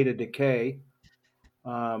State of Decay,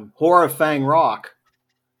 Horror of Fang Rock,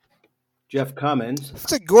 Jeff Cummins.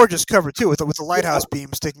 It's a gorgeous cover too, with the lighthouse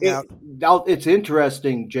beam sticking out. It's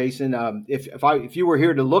interesting, Jason. If you were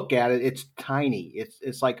here to look at it, it's tiny.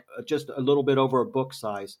 It's like just a little bit over a book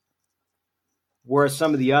size. Whereas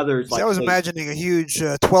some of the others, See, like I was say, imagining a huge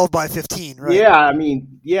 12 by 15, right? I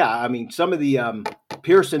mean, some of the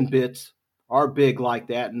Pearson bits are big like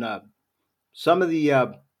that, and some of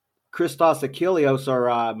the Christos Achilleos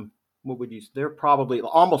are what would you? They're probably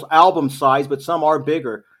almost album size, but some are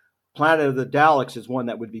bigger. Planet of the Daleks is one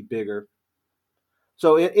that would be bigger.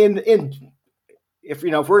 So in if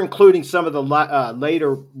if we're including some of the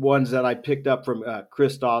later ones that I picked up from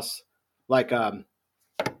Christos, like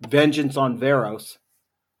Vengeance on Veros.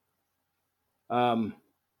 And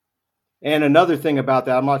another thing about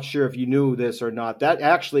that, I'm not sure if you knew this or not. That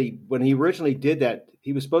actually, when he originally did that,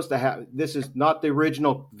 he was supposed to have. This is not the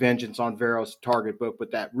original Vengeance on Veros Target book,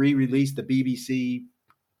 but that re-released the BBC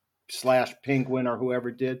 / Penguin or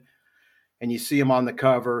whoever did, and you see him on the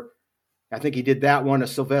cover. I think he did that one, a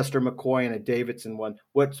Sylvester McCoy and a Davidson one.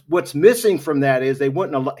 What's missing from that is they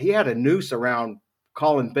wouldn't. He had a noose around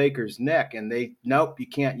Colin Baker's neck, and nope, you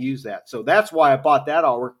can't use that. So that's why I bought that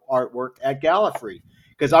artwork at Gallifrey.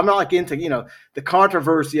 Because I'm not like into the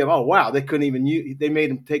controversy of, oh wow, they couldn't even use,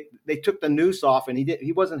 they took the noose off, and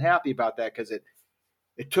he wasn't happy about that because it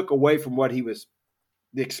took away from what he was,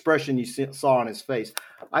 the expression you saw on his face.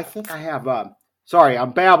 I think I have sorry,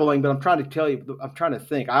 I'm babbling, but I'm trying to tell you, I'm trying to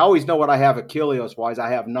think. I always know what I have Achilleos wise.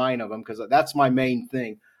 I have 9 of them because that's my main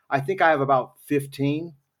thing. I think I have about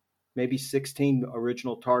 15, maybe 16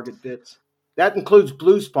 original Target bits. That includes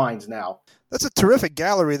blue spines now. That's a terrific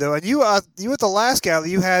gallery, though. And you at the last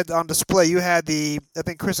gallery you had on display, you had I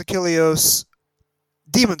think Chris Achilleos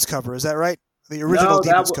Demons cover. Is that right? The original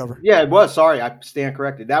Demons cover. Yeah, it was. Sorry, I stand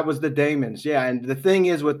corrected. That was the Damons. Yeah, and the thing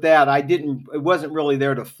is with that, it wasn't really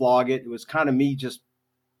there to flog it. It was kind of me just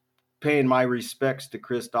paying my respects to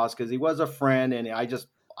Christos because he was a friend, and I just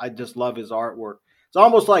love his artwork. It's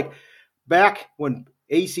almost like back when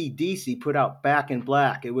AC/DC put out Back in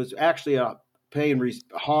Black. It was actually paying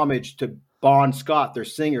homage to Bon Scott, their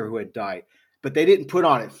singer who had died. But they didn't put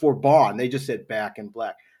on it for Bon. They just said Back in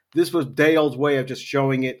Black. This was Dale's way of just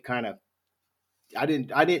showing it kind of. I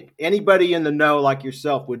didn't, anybody in the know like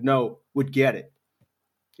yourself would get it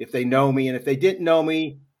if they know me. And if they didn't know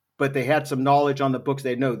me, but they had some knowledge on the books,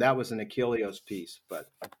 they'd know that was an Achilleos piece. But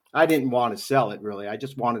I didn't want to sell it, really. I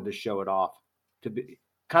just wanted to show it off, to be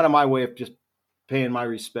kind of my way of just paying my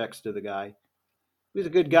respects to the guy. He was a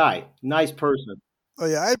good guy, nice person. Oh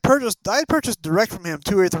yeah, I purchased direct from him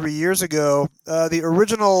 2 or 3 years ago the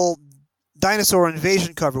original Dinosaur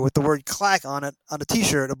Invasion cover with the word "clack" on it on a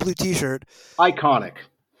T-shirt, a blue T-shirt. Iconic.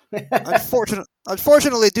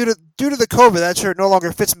 Unfortunately, due to the COVID, that shirt no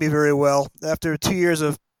longer fits me very well after 2 years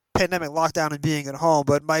of pandemic lockdown and being at home.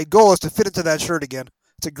 But my goal is to fit into that shirt again.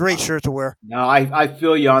 It's a great shirt to wear. No, I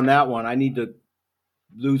feel you on that one. I need to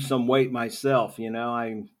lose some weight myself.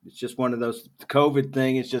 It's just one of those COVID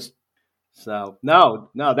thing. It's just so no.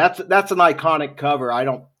 That's an iconic cover. I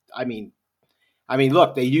mean,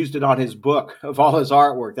 look, they used it on his book of all his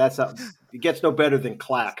artwork. It gets no better than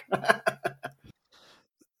clack.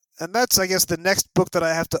 And that's, I guess, the next book that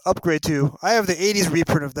I have to upgrade to. I have the 80s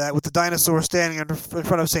reprint of that with the dinosaur standing in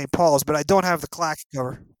front of St. Paul's, but I don't have the clack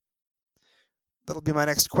cover. That'll be my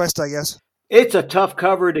next quest, I guess. It's a tough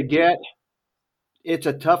cover to get.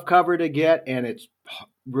 And it's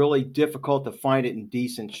really difficult to find it in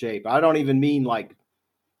decent shape. I don't even mean like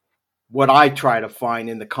what I try to find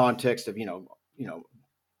in the context of,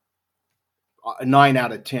 a 9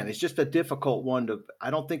 out of 10. It's just a difficult one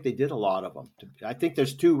I don't think they did a lot of them. I think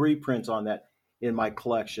there's 2 reprints on that in my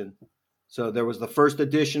collection. So there was the first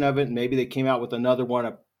edition of it, and maybe they came out with another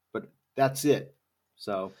one, but that's it.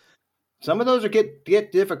 So some of those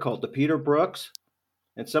get difficult. The Peter Brooks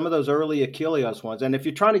and some of those early Achilleos ones. And if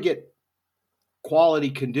you're trying to get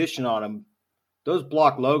quality condition on them, those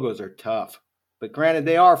block logos are tough. But granted,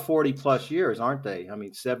 they are 40 plus years, aren't they? I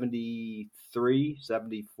mean, 73,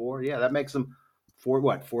 74. Yeah, that makes them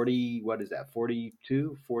 40, what is that?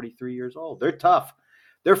 42, 43 years old. They're tough.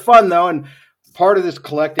 They're fun though. And part of this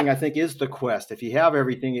collecting, I think, is the quest. If you have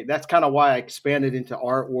everything, that's kind of why I expanded into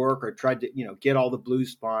artwork or tried to, get all the blue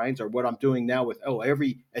spines, or what I'm doing now with,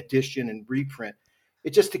 every edition and reprint.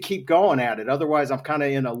 It's just to keep going at it. Otherwise, I'm kind of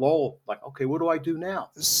in a lull. Like, okay, what do I do now?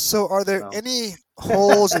 So are there any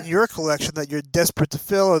holes in your collection that you're desperate to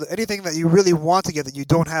fill, or anything that you really want to get that you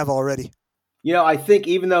don't have already? I think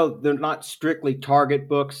even though they're not strictly Target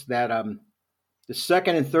books, that the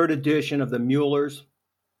second and third edition of the Muellers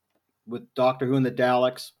with Doctor Who and the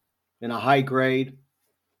Daleks in a high grade,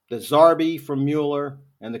 the Zarbi from Mueller,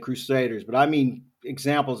 and the Crusaders. But I mean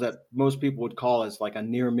examples that most people would call as like a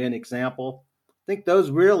near mint example. I think those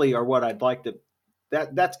really are what I'd like to.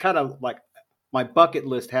 That's kind of like my bucket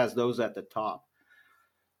list has those at the top.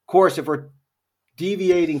 Of course, if we're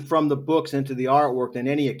deviating from the books into the artwork than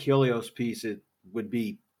any Achilleos piece it would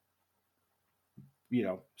be,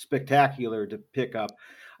 spectacular to pick up.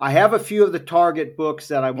 I have a few of the Target books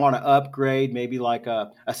that I want to upgrade, maybe like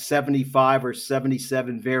a 75 or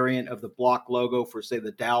 77 variant of the block logo for, say,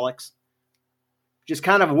 the Daleks. Which is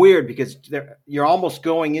kind of weird because you're almost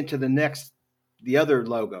going into the other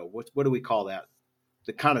logo. What do we call that?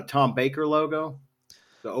 The kind of Tom Baker logo?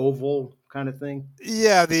 The oval kind of thing?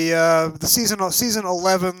 Yeah, the season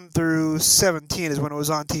 11 through 17 is when it was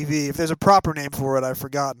on TV. If there's a proper name for it, I've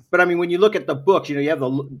forgotten. But I mean, when you look at the books, you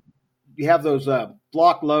have those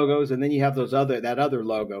block logos, and then you have that other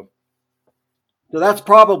logo. So that's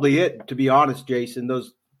probably it, to be honest, Jason.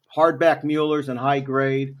 Those hardback Muellers and high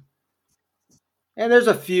grade. And there's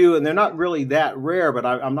a few, and they're not really that rare, but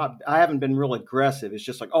I haven't been real aggressive. It's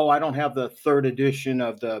just like, I don't have the 3rd edition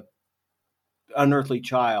of the Unearthly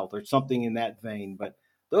Child or something in that vein. But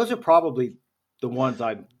those are probably the ones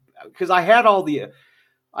because I had all the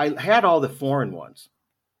foreign ones,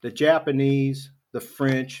 the Japanese, the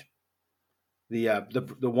French,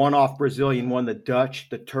 the one-off Brazilian one, the Dutch,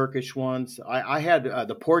 the Turkish ones. I had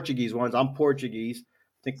the Portuguese ones. I'm Portuguese.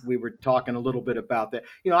 I think we were talking a little bit about that.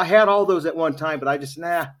 I had all those at one time, but I just,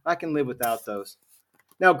 I can live without those.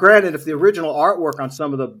 Now, granted, if the original artwork on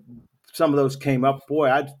some of those came up,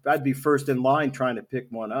 boy, I'd be first in line trying to pick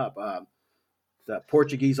one up. The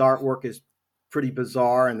Portuguese artwork is pretty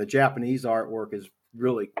bizarre, and the Japanese artwork is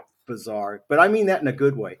really bizarre. But I mean that in a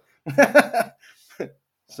good way.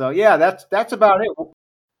 So yeah, that's about it.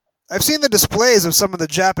 I've seen the displays of some of the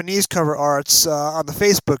Japanese cover arts on the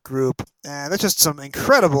Facebook group, and that's just some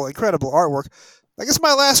incredible artwork. I guess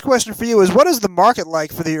my last question for you is, what is the market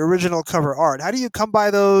like for the original cover art? How do you come by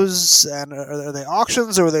those, and are they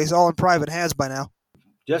auctions, or are they all in private hands by now?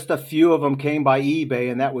 Just a few of them came by eBay,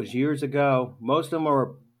 and that was years ago. Most of them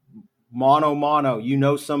are mono. You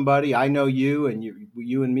know somebody, I know you, and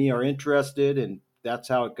you and me are interested, and that's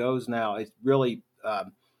how it goes now. It's really...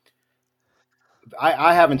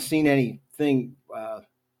 I haven't seen anything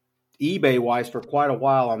eBay-wise for quite a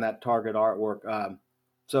while on that Target artwork.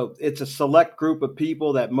 So it's a select group of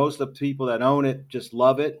people that most of the people that own it just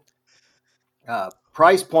love it.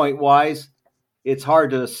 Price point-wise, it's hard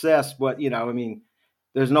to assess what,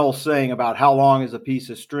 there's an old saying about how long is a piece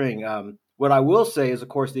of string. What I will say is, of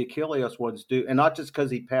course, the Achilleos ones do, and not just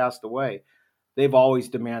because he passed away. They've always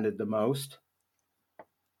demanded the most.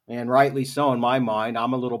 And rightly so in my mind.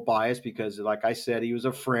 I'm a little biased because, like I said, he was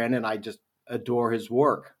a friend and I just adore his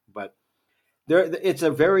work. But it's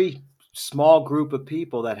a very small group of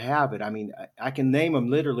people that have it. I mean, I can name them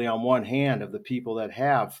literally on one hand of the people that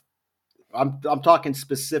have. I'm talking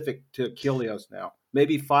specific to Achilleos now.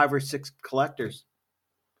 Maybe 5 or 6 collectors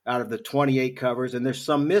out of the 28 covers, and there's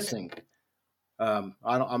some missing. I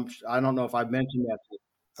don't know if I've mentioned that.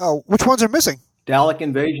 Oh, which ones are missing? Dalek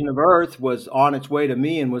Invasion of Earth was on its way to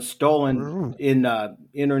me and was stolen in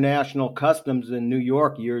international customs in New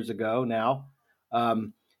York years ago now.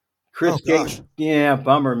 Bummer,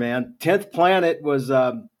 man. 10th Planet was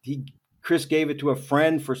Chris gave it to a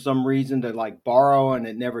friend for some reason to borrow, and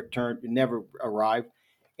it never arrived.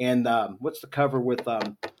 And what's the cover with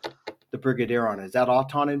the Brigadier on it? Is that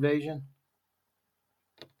Auton Invasion?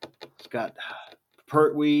 It's got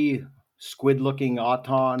Pertwee, squid-looking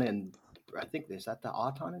Auton, and I think, is that the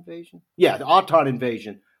Auton Invasion? Yeah, the Auton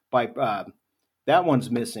Invasion by that one's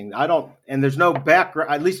missing. And there's no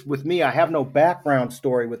background, at least with me, I have no background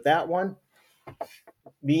story with that one.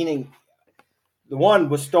 Meaning the one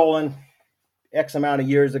was stolen X amount of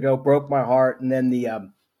years ago, broke my heart, and then the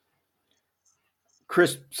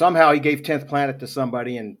Chris, somehow he gave 10th Planet to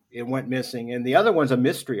somebody and it went missing. And the other one's a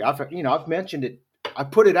mystery. I've mentioned it. I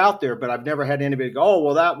put it out there, but I've never had anybody go, oh,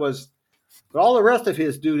 well, that was... But all the rest of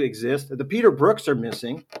his do exist. The Peter Brooks are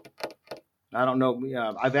missing. I don't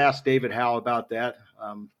know. I've asked David Howe about that.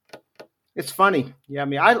 It's funny. Yeah, I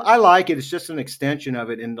mean, I like it. It's just an extension of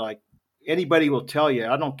it. And anybody will tell you,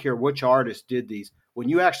 I don't care which artist did these. When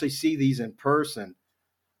you actually see these in person,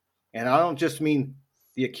 and I don't just mean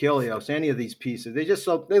the Achilleos, any of these pieces,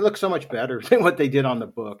 they look so much better than what they did on the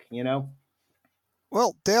book,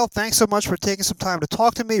 Well, Dale, thanks so much for taking some time to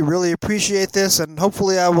talk to me. Really appreciate this, and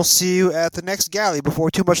hopefully I will see you at the next galley before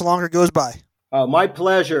too much longer goes by. My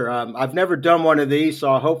pleasure. I've never done one of these,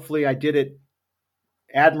 so hopefully I did it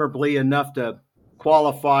admirably enough to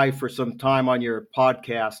qualify for some time on your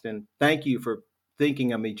podcast. And thank you for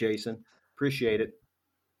thinking of me, Jason. Appreciate it.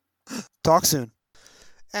 Talk soon.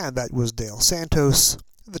 And that was Dale Santos,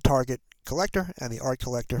 the Target collector and the art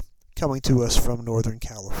collector, coming to us from Northern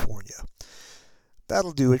California.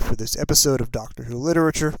 That'll do it for this episode of Doctor Who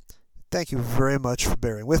Literature. Thank you very much for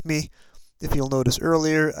bearing with me. If you'll notice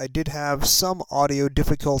earlier, I did have some audio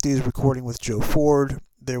difficulties recording with Joe Ford.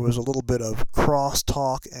 There was a little bit of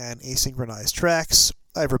cross-talk and asynchronized tracks.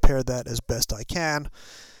 I've repaired that as best I can,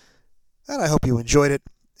 and I hope you enjoyed it.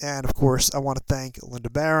 And of course, I want to thank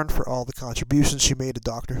Lynda Baron for all the contributions she made to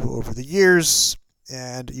Doctor Who over the years.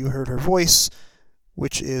 And you heard her voice,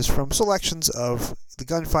 which is from selections of The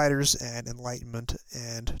Gunfighters and Enlightenment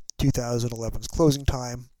and 2011's Closing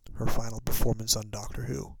Time, her final performance on Doctor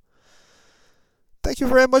Who. Thank you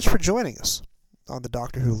very much for joining us on the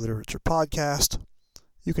Doctor Who Literature Podcast.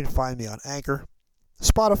 You can find me on Anchor,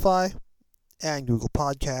 Spotify, and Google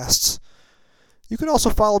Podcasts. You can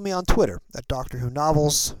also follow me on Twitter at Doctor Who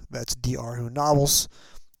Novels, that's Dr. Who Novels,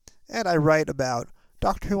 and I write about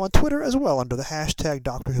Doctor Who on Twitter as well under the hashtag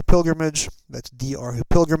Doctor Who Pilgrimage, that's Dr. Who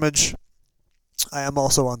Pilgrimage. I am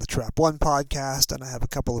also on the Trap One podcast, and I have a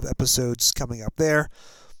couple of episodes coming up there.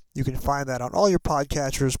 You can find that on all your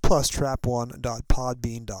podcatchers, plus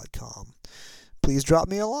trap1.podbean.com. Please drop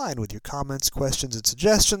me a line with your comments, questions, and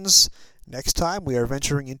suggestions. Next time, we are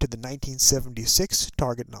venturing into the 1976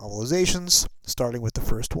 Target novelizations, starting with the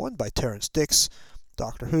first one by Terrance Dicks,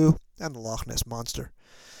 Doctor Who, and the Loch Ness Monster.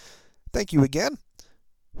 Thank you again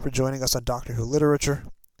for joining us on Doctor Who Literature,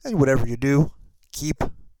 and whatever you do, keep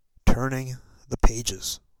turning the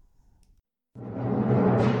pages.